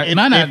win.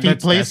 If he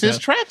plays his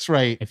tracks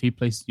right. If he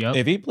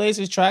plays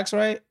his tracks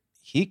right,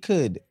 he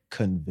could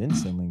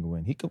convincingly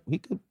win. He could.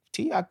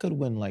 T.I. could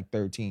win like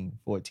 13,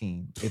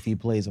 14 if he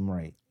plays them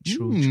right.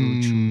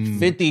 True.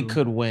 50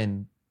 could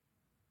win.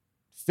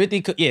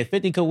 50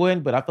 could win,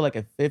 but I feel like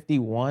at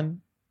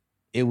 51,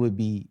 it would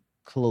be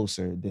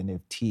closer than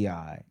if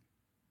T.I.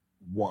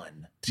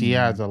 won.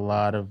 T.I.'s a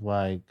lot of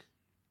like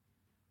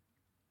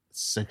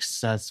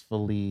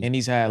successfully, and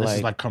he's had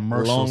like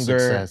commercial longer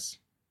success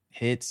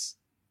hits.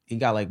 He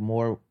got like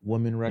more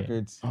women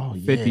records. Yeah. Oh,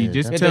 50. Yeah.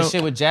 Just that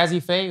shit with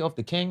Jazzy Faye off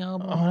the King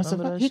album. Oh,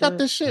 that's he got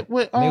this shit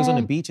with. He was on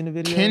the beach in the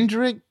video.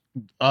 Kendrick,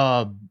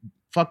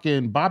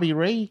 fucking Bobby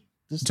Ray.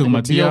 This talking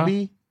about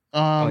B.O.B.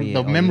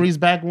 The Memories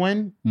Back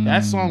When.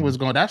 That song was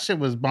going. That shit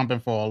was bumping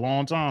for a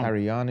long time.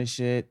 Ariana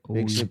shit,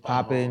 big shit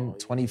popping.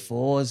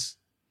 24s.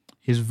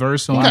 His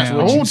verse on he got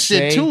old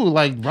shit too,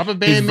 like Rubber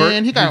Band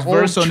Man. He got his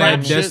verse on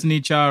that shit. Destiny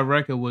Child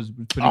record was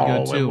pretty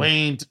good too.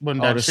 When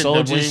the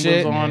Soldier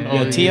shit was on.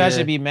 Yo, T.I.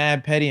 should be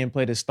mad petty and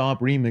play the Stomp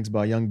remix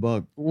by Young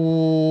Buck.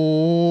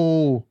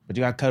 Ooh, but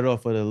you got cut it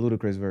off for the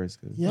Ludacris verse.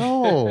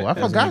 Yo, I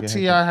forgot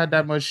T.I. had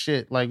that much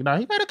shit. Like, nah,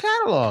 he got a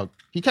catalog.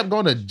 He kept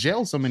going to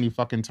jail so many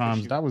fucking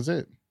times. That was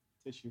it.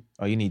 Tissue.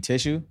 Oh, you need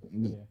tissue?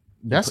 Yeah.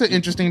 That's an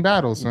interesting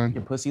battle, son.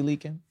 Your pussy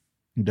leaking?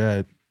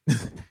 Dead.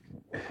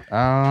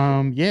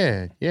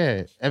 Yeah.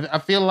 I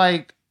feel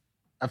like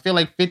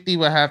 50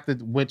 would have to,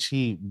 which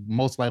he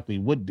most likely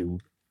would do.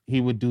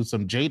 He would do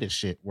some Jada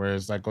shit, where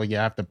it's like, oh yeah,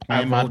 I have to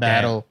plan my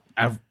battle,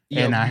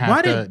 and I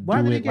have to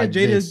do it like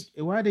this.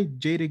 Why did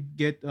Jada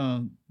get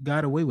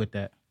got away with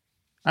that?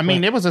 I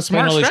mean, it was a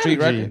smart strategy. Street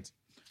records.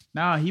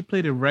 Nah, he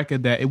played a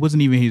record that it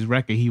wasn't even his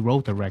record. He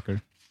wrote the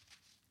record.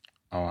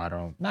 Oh, I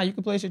don't. Nah, you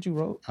can play shit you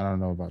wrote. I don't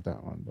know about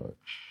that one, but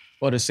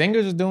well, the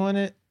singers was doing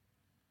it.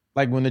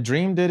 Like when the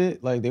Dream did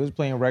it, like they was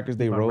playing records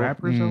they wrote.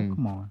 Rappers,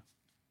 come on.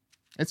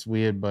 It's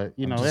weird, but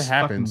you know it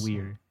happens.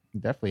 Weird.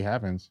 It definitely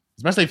happens,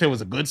 especially if it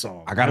was a good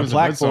song. I got a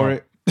plaque for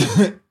it.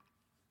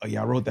 Oh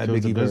yeah, I wrote that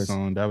Biggie verse.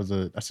 Song.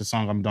 That's a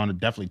song I'm going to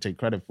definitely take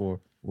credit for.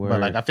 Word.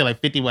 But like, I feel like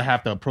 50 would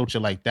have to approach it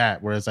like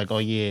that, where it's like, oh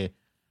yeah,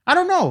 I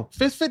don't know.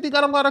 50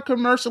 got a lot of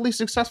commercially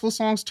successful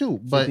songs too,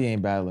 but 50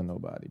 ain't battling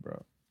nobody,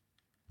 bro.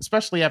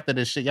 especially after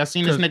this shit. Y'all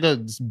seen this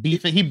nigga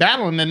beefing? He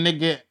battling the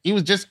nigga. He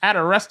was just at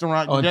a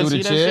restaurant. Oh, You just through see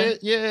the that chair?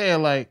 shit? Yeah,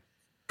 like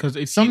Because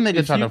if Some you, nigga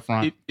if try you- to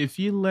front. If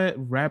you let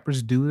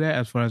rappers do that,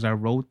 as far as I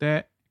wrote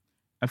that,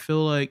 I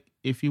feel like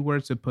if you were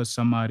to put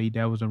somebody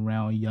that was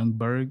around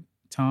Youngberg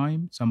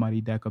time,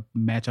 somebody that could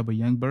match up with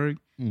Youngberg,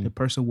 the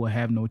person will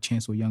have no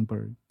chance with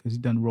Youngberg because he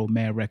done wrote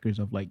mad records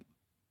of like.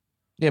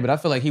 Yeah, but I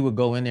feel like he would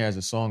go in there as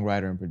a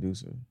songwriter and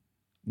producer.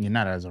 you're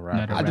not as a rapper.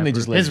 Not a I think they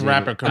just let His Jada-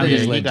 rapper I think career, they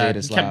just he let Jada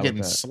kept slide with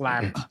getting that.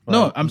 slapped.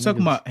 No, But I'm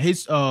talking niggas- about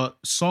his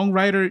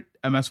songwriter.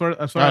 As far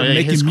as Oh, yeah,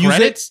 making his music,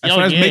 credits? as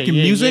far as making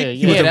music,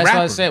 he was Yeah, a that's rapper.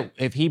 what I said.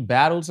 If he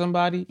battled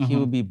somebody, he Mhm.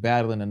 would be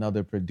battling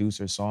another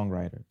producer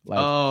songwriter. Like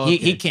Oh, he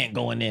okay. can't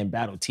go in there and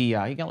battle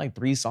T.I. He got like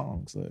 3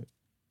 songs. Like,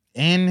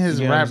 And his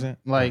You get what I'm rap, saying?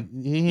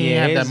 like he Yeah, ain't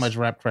have that his- much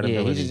rap yeah,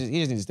 credibility. he just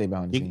needs to stay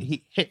behind the scenes.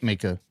 he hit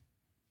maker.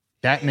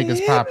 That nigga's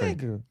Hit popping.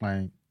 maker.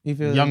 Like You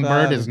feel Young the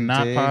Bird vibe is of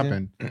not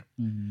Contagion? popping.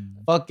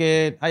 Mhm. Fuck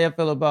it. How y'all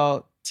feel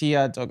about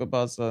T.I. talk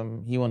about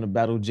some? He want to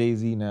battle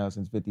Jay-Z now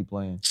since 50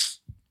 playing.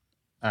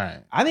 All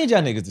right. I need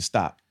y'all niggas to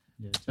stop.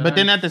 Yeah, But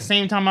then at the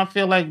same time, I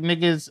feel like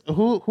niggas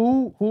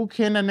who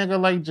can a nigga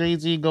like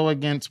Jay-Z go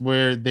against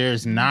where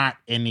there's not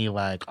any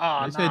like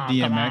I said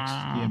DMX.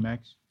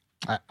 DMX.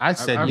 I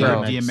said I DMX.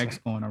 heard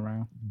DMX going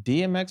around.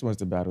 DMX wants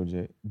to battle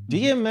Jay.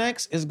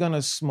 DMX is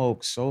gonna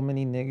smoke so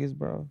many niggas,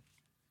 bro.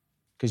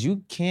 Cause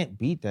you can't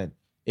beat that.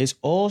 It's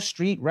all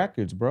street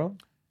records, bro.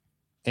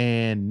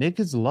 And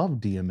niggas love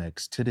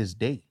DMX to this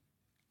day.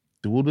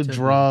 Through the To this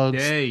drugs,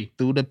 day.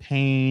 through the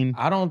pain.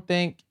 I don't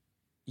think,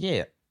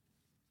 yeah.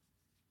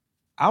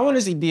 I want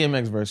to see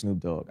DMX versus Snoop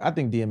Dogg. I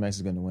think DMX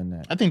is gonna win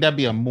that. I think that'd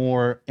be a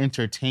more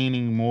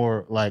entertaining,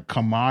 more like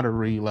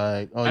camaraderie.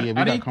 Like, oh yeah, we I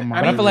got didn't-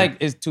 camaraderie. But I feel like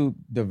it's too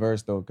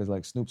diverse though, because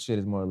like Snoop shit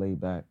is more laid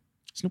back.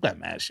 Snoop got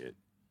mad shit.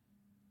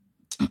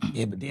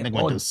 Yeah, but Nigga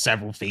went through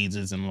several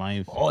phases in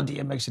life. all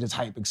DMX shit is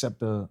hype except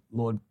the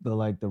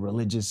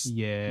religious.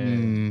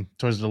 Yeah.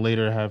 Towards the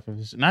later half of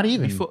his, not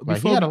even. Like, he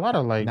before- had a lot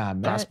of like Nah,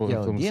 man, gospel yo,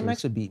 influences.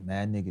 DMX would beat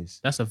mad niggas.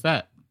 That's a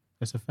fact.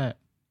 That's a fact.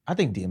 I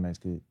think DMX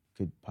could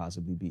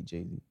possibly beat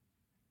Jay-Z.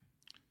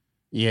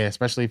 Yeah,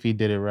 especially if he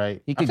did it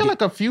right. He I could feel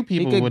get- like a few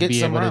people could would get be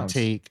some able rounds. to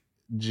take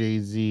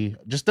Jay-Z.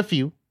 Just a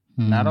few.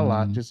 Not a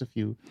lot, just a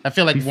few. I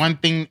feel like one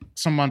thing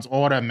someone's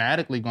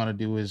automatically going to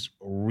do is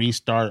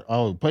restart.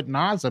 Oh, put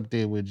Nas up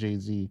there with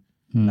Jay-Z.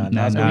 Nah,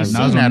 Nas gonna lose Nas that.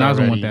 don't Nas don't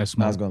already. want that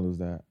smoke. Nas gonna lose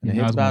that. In Yeah, the Nas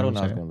hits gonna battle,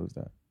 lose Nas that. gonna lose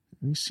that.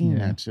 We've seen Yeah.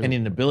 that too. And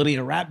in the ability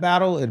to rap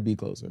battle, it'd be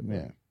closer.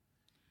 yeah.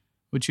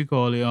 What you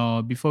call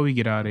it? Before we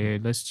get out of here,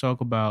 let's talk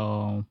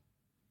about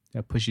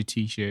that Pusha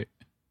T shit.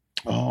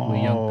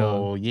 Young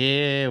Oh,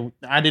 yeah.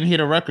 I didn't hear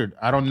the record.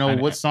 I don't know I-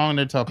 what song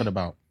they're talking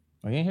about.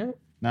 Oh, you ain't hear it?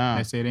 Nah.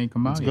 I said it ain't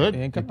come out It's yet. good? It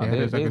ain't come They out. had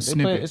it as like a They play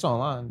snippet. it. It's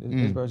online.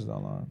 This verse is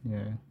online. Yeah.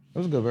 It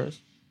was a good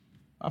verse.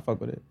 I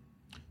fuck with it.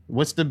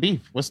 What's the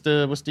beef? What's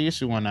the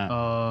issue on that?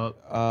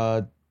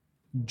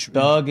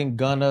 Doug and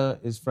Gunna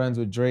is friends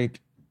with Drake.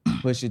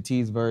 Pusha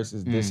T's verse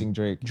is dissing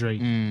Drake.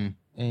 Drake. Mm.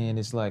 And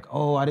it's like,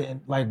 oh, I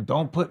didn't like.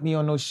 Don't put me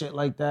on no shit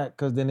like that,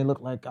 because then it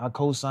looked like I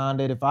co-signed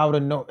it. If I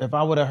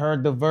would have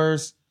heard the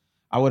verse,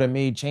 I would have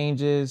made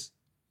changes.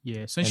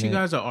 Yeah. Since And you it-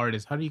 guys are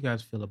artists, how do you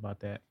guys feel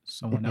about that?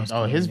 Someone else.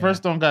 Oh, his claiming verse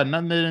that. don't got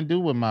nothing to do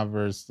with my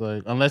verse.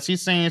 Like, unless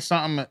he's saying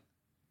something.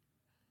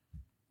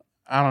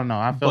 I don't know.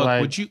 I feel But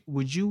like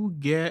would you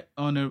get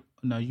on a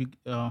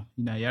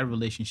your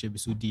relationship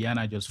is with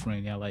Deanna just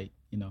friend, yeah, like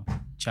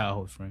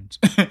childhood friends.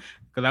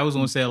 Because I was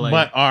gonna say like,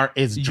 but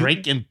is you-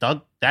 Drake and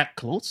Thug that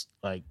close?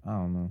 Like, I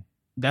don't know.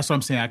 that's what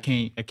I'm saying. I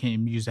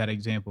can't use that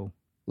example.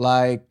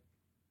 Like,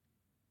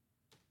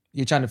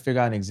 you're trying to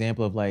figure out an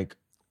example of like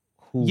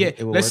who. Yeah,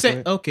 it would let's work say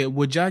with? okay.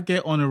 Would y'all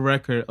get on a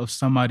record of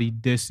somebody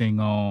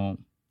dissing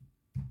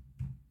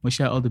what's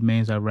that other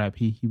man's I rap?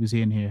 He was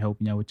in here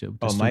helping y'all with the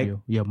Oh, studio. Mike?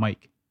 Yeah,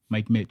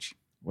 Mike Mitch.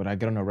 Would I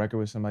get on a record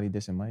with somebody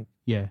dissing Mike?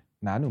 Yeah,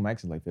 Nah, I knew Mike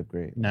since like 5th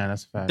grade. nah,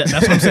 that's a fact. that's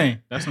what I'm saying.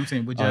 That's what I'm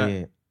saying. Would y'all Oh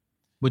yeah.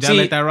 would y'all See,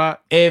 let that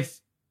rock?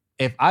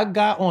 If I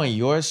got on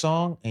your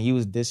song and you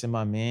was dissing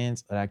my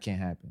man's, that can't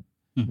happen.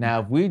 Mhm. Now,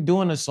 if we're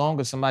doing a song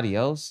with somebody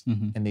else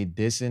Mhm. and they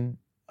dissing,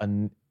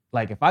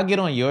 like if I get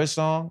on your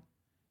song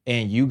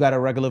and you got a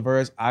regular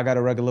verse, I got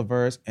a regular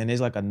verse, and there's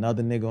like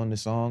another nigga on the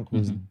song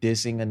who's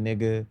dissing a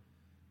nigga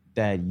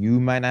that you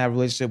might not have a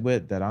relationship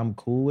with that I'm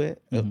cool with,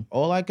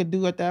 all I could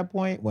do at that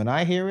point when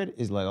I hear it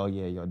is like, oh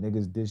yeah, yo,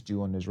 niggas dissed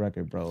you on this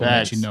record, bro.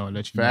 Facts. Let you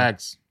know.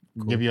 Facts.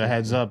 Cool, Give you a cool,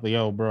 heads cool. up. Like,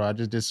 yo, bro, I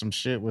just did some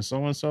shit with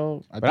so and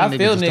so. But I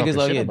feel niggas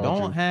like, yeah, about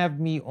don't have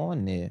me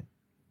on there.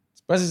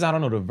 Especially since I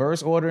don't know the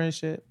verse order and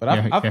shit. But I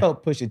Yeah.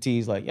 felt Pusha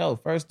T's like, yo,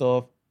 first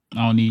off,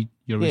 I don't need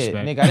your yeah,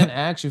 respect. nigga, I didn't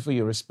ask you for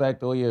your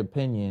respect or your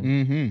opinion.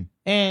 Mm-hmm.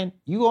 And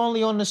you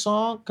only on the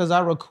song because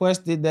I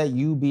requested that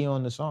you be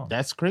on the song.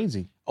 That's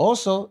crazy.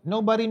 Also,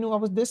 nobody knew I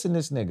was dissing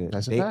this nigga.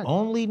 That's a they fact.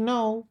 only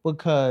know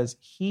because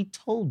he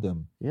told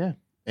them. Yeah.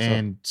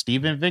 And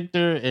Steven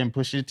Victor and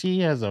Pusha T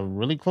has a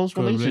really close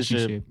Good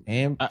relationship.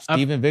 And I-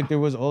 Steven Victor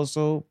was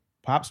also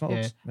Pop Smokes.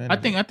 Yeah. Man, I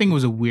think it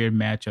was a weird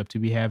matchup to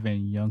be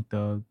having Young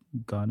Thug,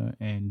 Gunna,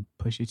 and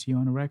Pusha T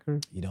on the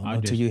record. you don't I know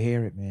until just- you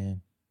hear it,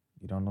 man.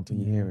 You don't know till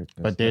you hear it.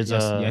 But there's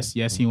yes,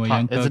 seen what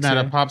Young Thug isn't that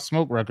a said? Pop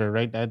Smoke record,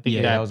 right? I think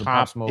Yeah, that that was a Pop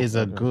Pop Smoke is a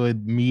record.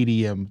 good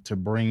medium to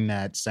bring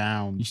that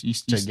sound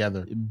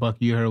together. Buck,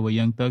 you heard what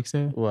Young Thug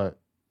said? What?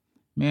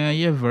 Man,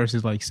 your verse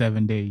is like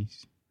 7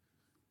 days.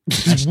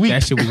 Weak.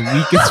 That shit was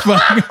weak as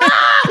fuck.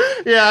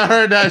 Yeah, I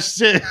heard that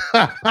shit.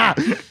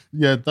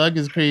 Yeah, Thug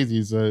is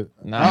crazy. So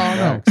I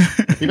don't know.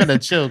 You gotta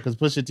chill because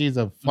Pusha T's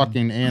a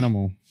fucking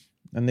animal.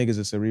 That nigga's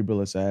a cerebral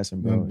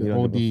assassin, bro. The He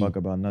don't give a OD. fuck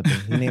about nothing.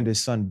 He named his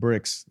son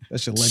Bricks.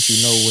 That should let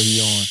you know what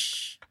he on.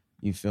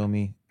 You feel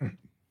me?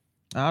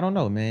 I don't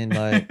know, man.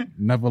 Like,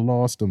 Never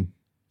lost him.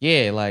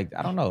 yeah, like,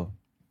 I don't know.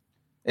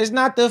 It's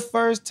not the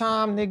first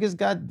time niggas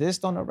got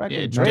dissed on a record.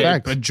 Yeah, Drake,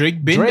 Drake, but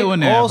Drake been doing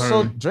that. also,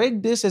 I've heard.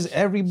 Drake disses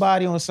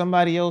everybody on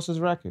somebody else's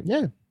record.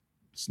 Yeah,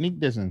 sneak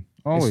dissing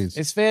always,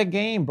 It's fair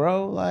game,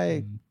 bro.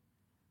 Like,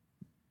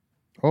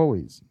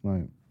 always.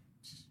 Like,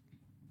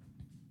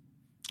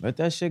 let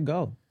that shit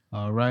go.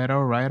 All right.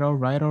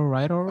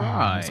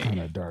 it's kind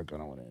of dark. I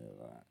don't want to.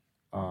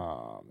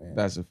 Oh man,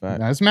 That's a fact.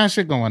 nah, there's mad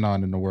shit going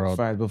on in the world.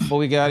 Fact. Before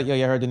we got it, yo,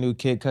 you heard the new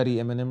Kid Cudi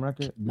Eminem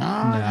record?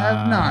 Nah, I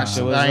have not.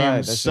 Shit was I am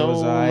alright. That shit so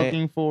was alright.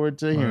 looking forward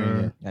to hearing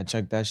it. Yeah,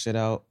 check that shit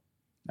out.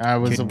 I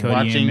was Kid Cudi,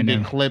 watching the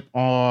Eminem. clip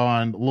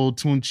on Lil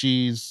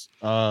Tunchi's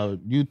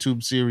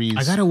YouTube series.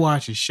 I gotta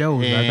watch his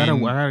shows. I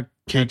gotta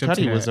Kid catch up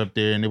to Cudi was that. up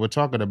there and they were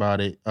talking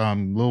about it.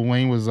 Lil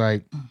Wayne was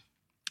like,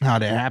 how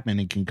that happened,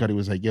 and Kid Cudi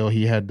was like, yo,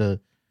 he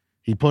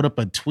put up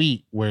a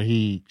tweet where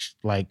he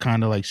like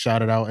kind of like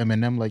shouted out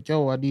Eminem like,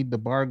 yo, I need the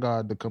bar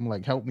god to come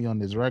like help me on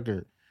this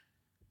record.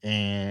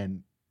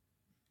 And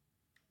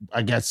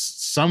I guess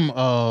some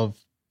of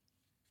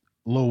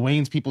Lil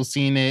Wayne's people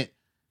seen it.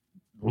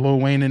 Lil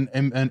Wayne and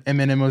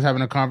Eminem was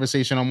having a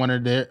conversation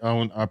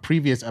on a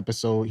previous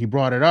episode. He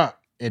brought it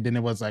up, and then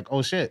it was like,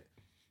 oh shit.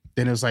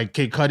 Then it was like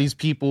Kid Cudi's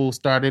people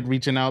started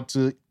reaching out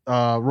to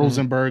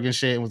Rosenberg and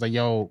shit, and was like,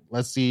 yo,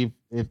 let's see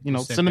if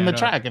Set send him the that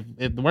track.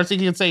 If the worst thing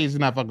he can say is he's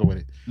not fucking with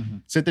it.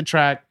 Sit the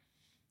track.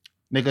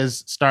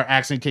 Niggas start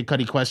asking Kid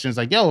Cudi questions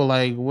like, yo,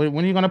 like,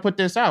 when are you gonna put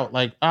this out?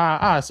 Like,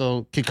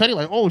 So Kid Cudi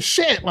like, oh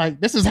shit,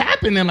 like this is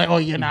happening. Like, oh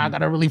yeah, nah, I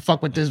gotta really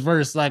fuck with this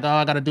verse. Like, oh,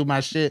 I gotta do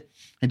my shit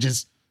and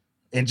just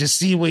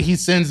see what he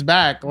sends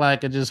back.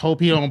 Like, I just hope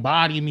he don't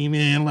body me,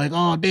 man. Like,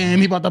 oh damn,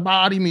 he about to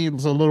body me.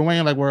 So Lil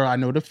Wayne like, I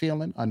know the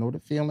feeling.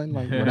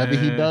 Like, whatever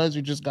he does,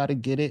 you just gotta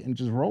get it and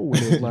just roll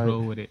with it. Like,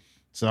 Roll with it.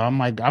 so I'm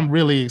like, I'm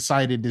really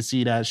excited to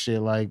see that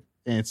shit, like,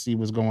 and see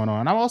what's going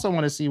on. I also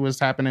want to see what's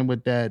happening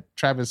with that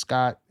Travis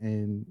Scott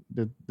and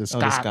the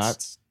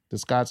Scotts. The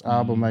Scotts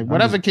album. Like,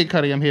 whatever Kid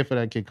Cudi, I'm here for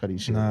that Kid Cudi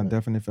shit. Nah, like.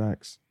 definite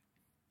facts.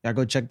 Y'all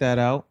go check that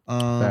out.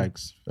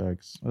 Facts. What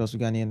else we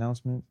got? Any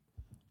announcements?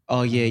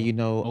 Oh yeah,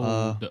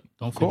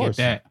 Don't course. forget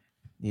that.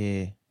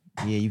 yeah,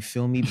 you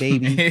feel me,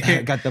 baby?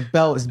 Got the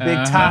belt. It's Big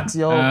Tox,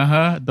 yo.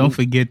 Don't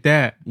forget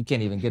that. You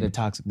can't even get a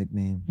toxic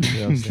nickname. You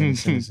know what I'm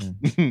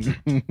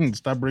saying?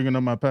 Stop bringing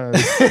up my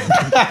past.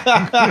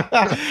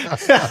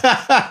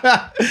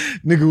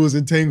 Nigga was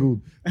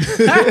entangled.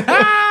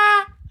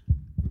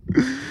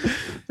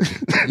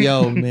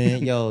 Yo,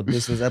 man. Yo,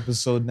 this was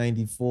episode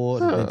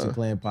 94 of the Venture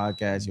Clan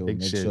Podcast. Yo, Big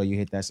make shit. sure you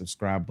hit that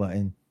subscribe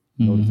button,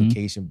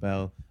 notification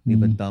bell,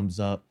 leave a thumbs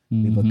up,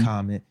 leave a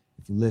comment.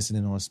 If you're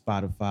listening on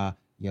Spotify,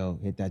 yo,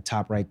 hit that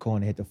top right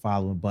corner, hit the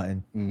following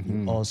button. If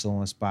you're also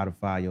on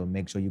Spotify, yo,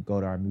 make sure you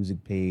go to our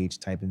music page,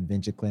 type in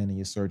Venture Clan in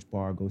your search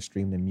bar, go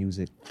stream the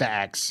music.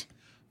 Facts.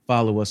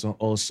 Follow us on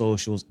all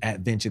socials at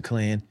Venture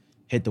Clan.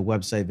 Hit the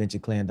website,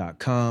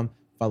 ventureclan.com.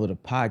 Follow the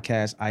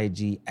podcast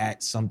IG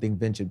at Something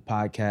Venture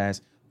Podcast.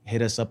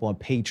 Hit us up on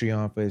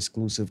Patreon for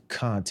exclusive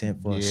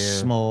content for a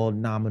small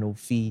nominal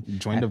fee.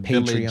 Join at the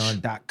village.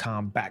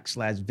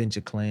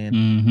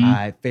 patreon.com/VentureClan. All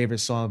right, favorite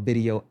song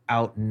video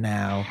out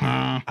now.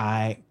 All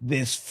right,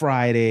 this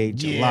Friday,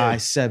 July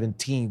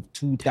 17th,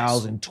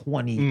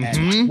 2020 at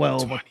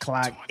 12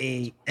 o'clock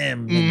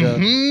a.m. Nigga.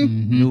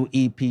 New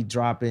EP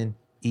dropping.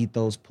 Eat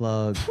those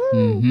plugs.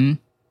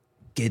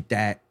 Get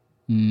that.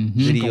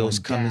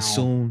 Videos coming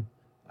soon.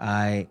 All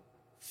right,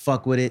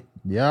 fuck with it.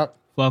 Yep.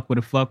 Fuck with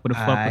it. Fuck with it.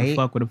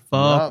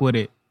 Yup.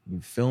 You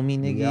feel me,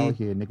 nigga? We out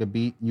here, nigga.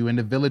 Beat you in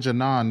the village or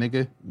nah,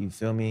 nigga. You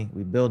feel me?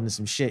 We building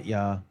some shit,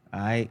 y'all. All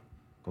right.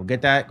 Go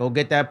get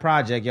that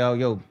project, yo.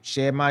 Yo,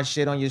 share my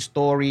shit on your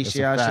story. That's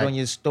share a our shit fact. on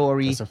your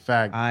story. That's a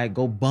fact. All right,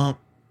 go bump.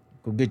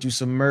 Go get you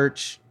some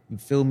merch. You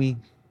feel me?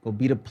 Go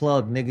be the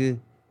plug, nigga.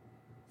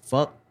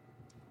 Fuck.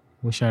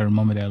 Wish I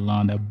remember that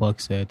line that Buck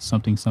said.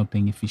 Something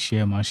if you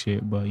share my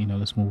shit. But,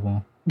 let's move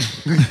on.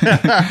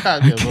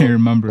 I can't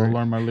remember. Go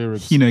learn my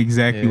lyrics. You know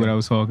exactly what I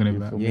was talking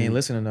about. You ain't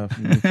listening enough.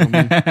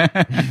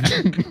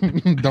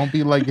 Don't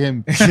be like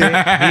him. He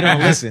don't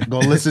listen. Go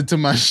listen to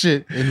my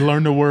shit and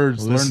learn the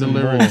words. Listen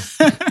learn the lyrics.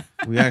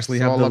 We actually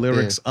It's have all the up there.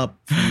 lyrics up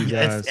for you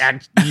guys.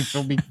 You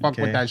feel me? Fuck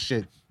Okay. with that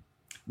shit.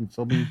 You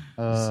feel me?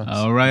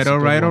 All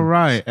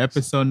right.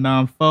 Episode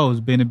 94. It's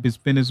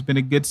been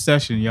a good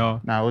session, y'all.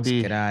 Nah,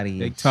 OD. Get out of here.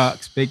 Big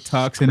talks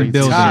in the Crazy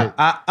building.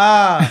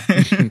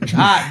 shit.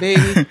 Hot,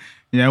 baby.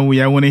 Yeah,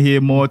 y'all want to hear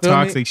more Feel me?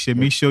 toxic shit?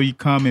 Make sure you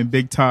comment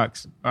Big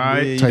Talks. All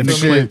right, Yeah, Type in the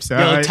shit. clips. All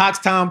Yo, right. Tox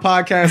Time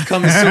podcast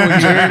coming soon.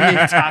 You heard me?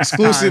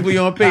 Exclusively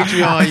on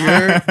Patreon. You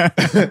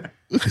heard?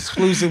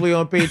 Exclusively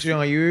on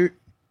Patreon. You heard?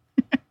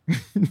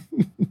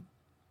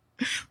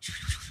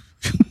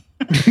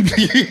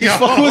 Yo,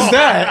 Fuck was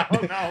that? I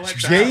don't know what the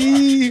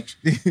Jay,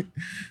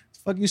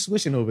 fuck you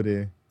swishing over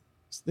there?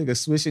 This nigga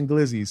swishing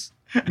glizzies.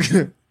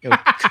 Yo,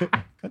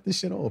 cut this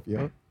shit off,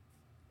 yo.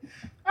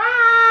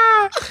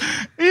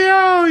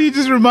 Yo, you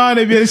just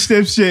reminded me of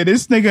this shit.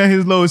 This nigga and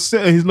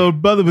his little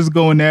brother was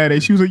going at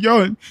it. She was like,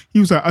 yo, he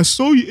was like, I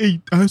saw you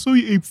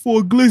ate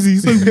 4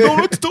 glizzies. He's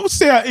like, don't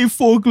say I ate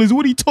 4 glizzies.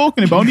 What are you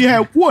talking about? I only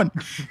had 1.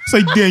 It's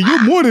like, damn,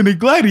 you're more than a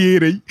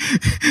gladiator.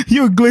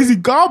 You're a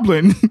glizzy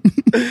goblin.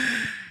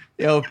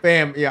 Yo,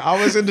 fam, yeah, I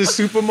was in the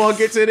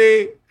supermarket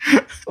today.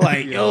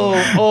 Like,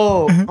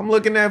 I'm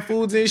looking at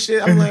foods and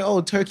shit. I'm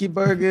like, turkey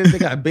burgers. They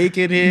got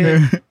bacon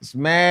here. It's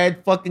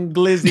mad fucking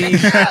glizzy.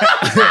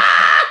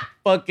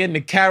 Fucking the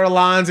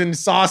Carolines and the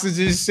sausages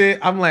and shit.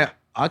 I'm like,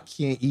 I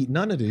can't eat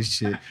none of this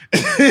shit.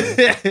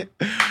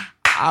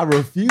 I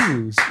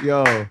refuse,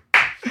 yo.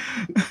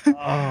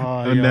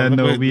 On that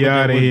note, we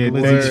out of here.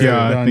 Thanks,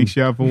 y'all. Thanks,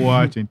 y'all, for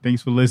watching.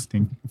 Thanks for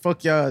listening.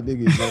 Fuck y'all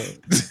niggas,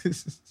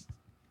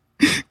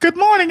 yo. Good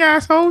morning,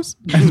 assholes.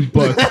 That's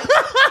Buck.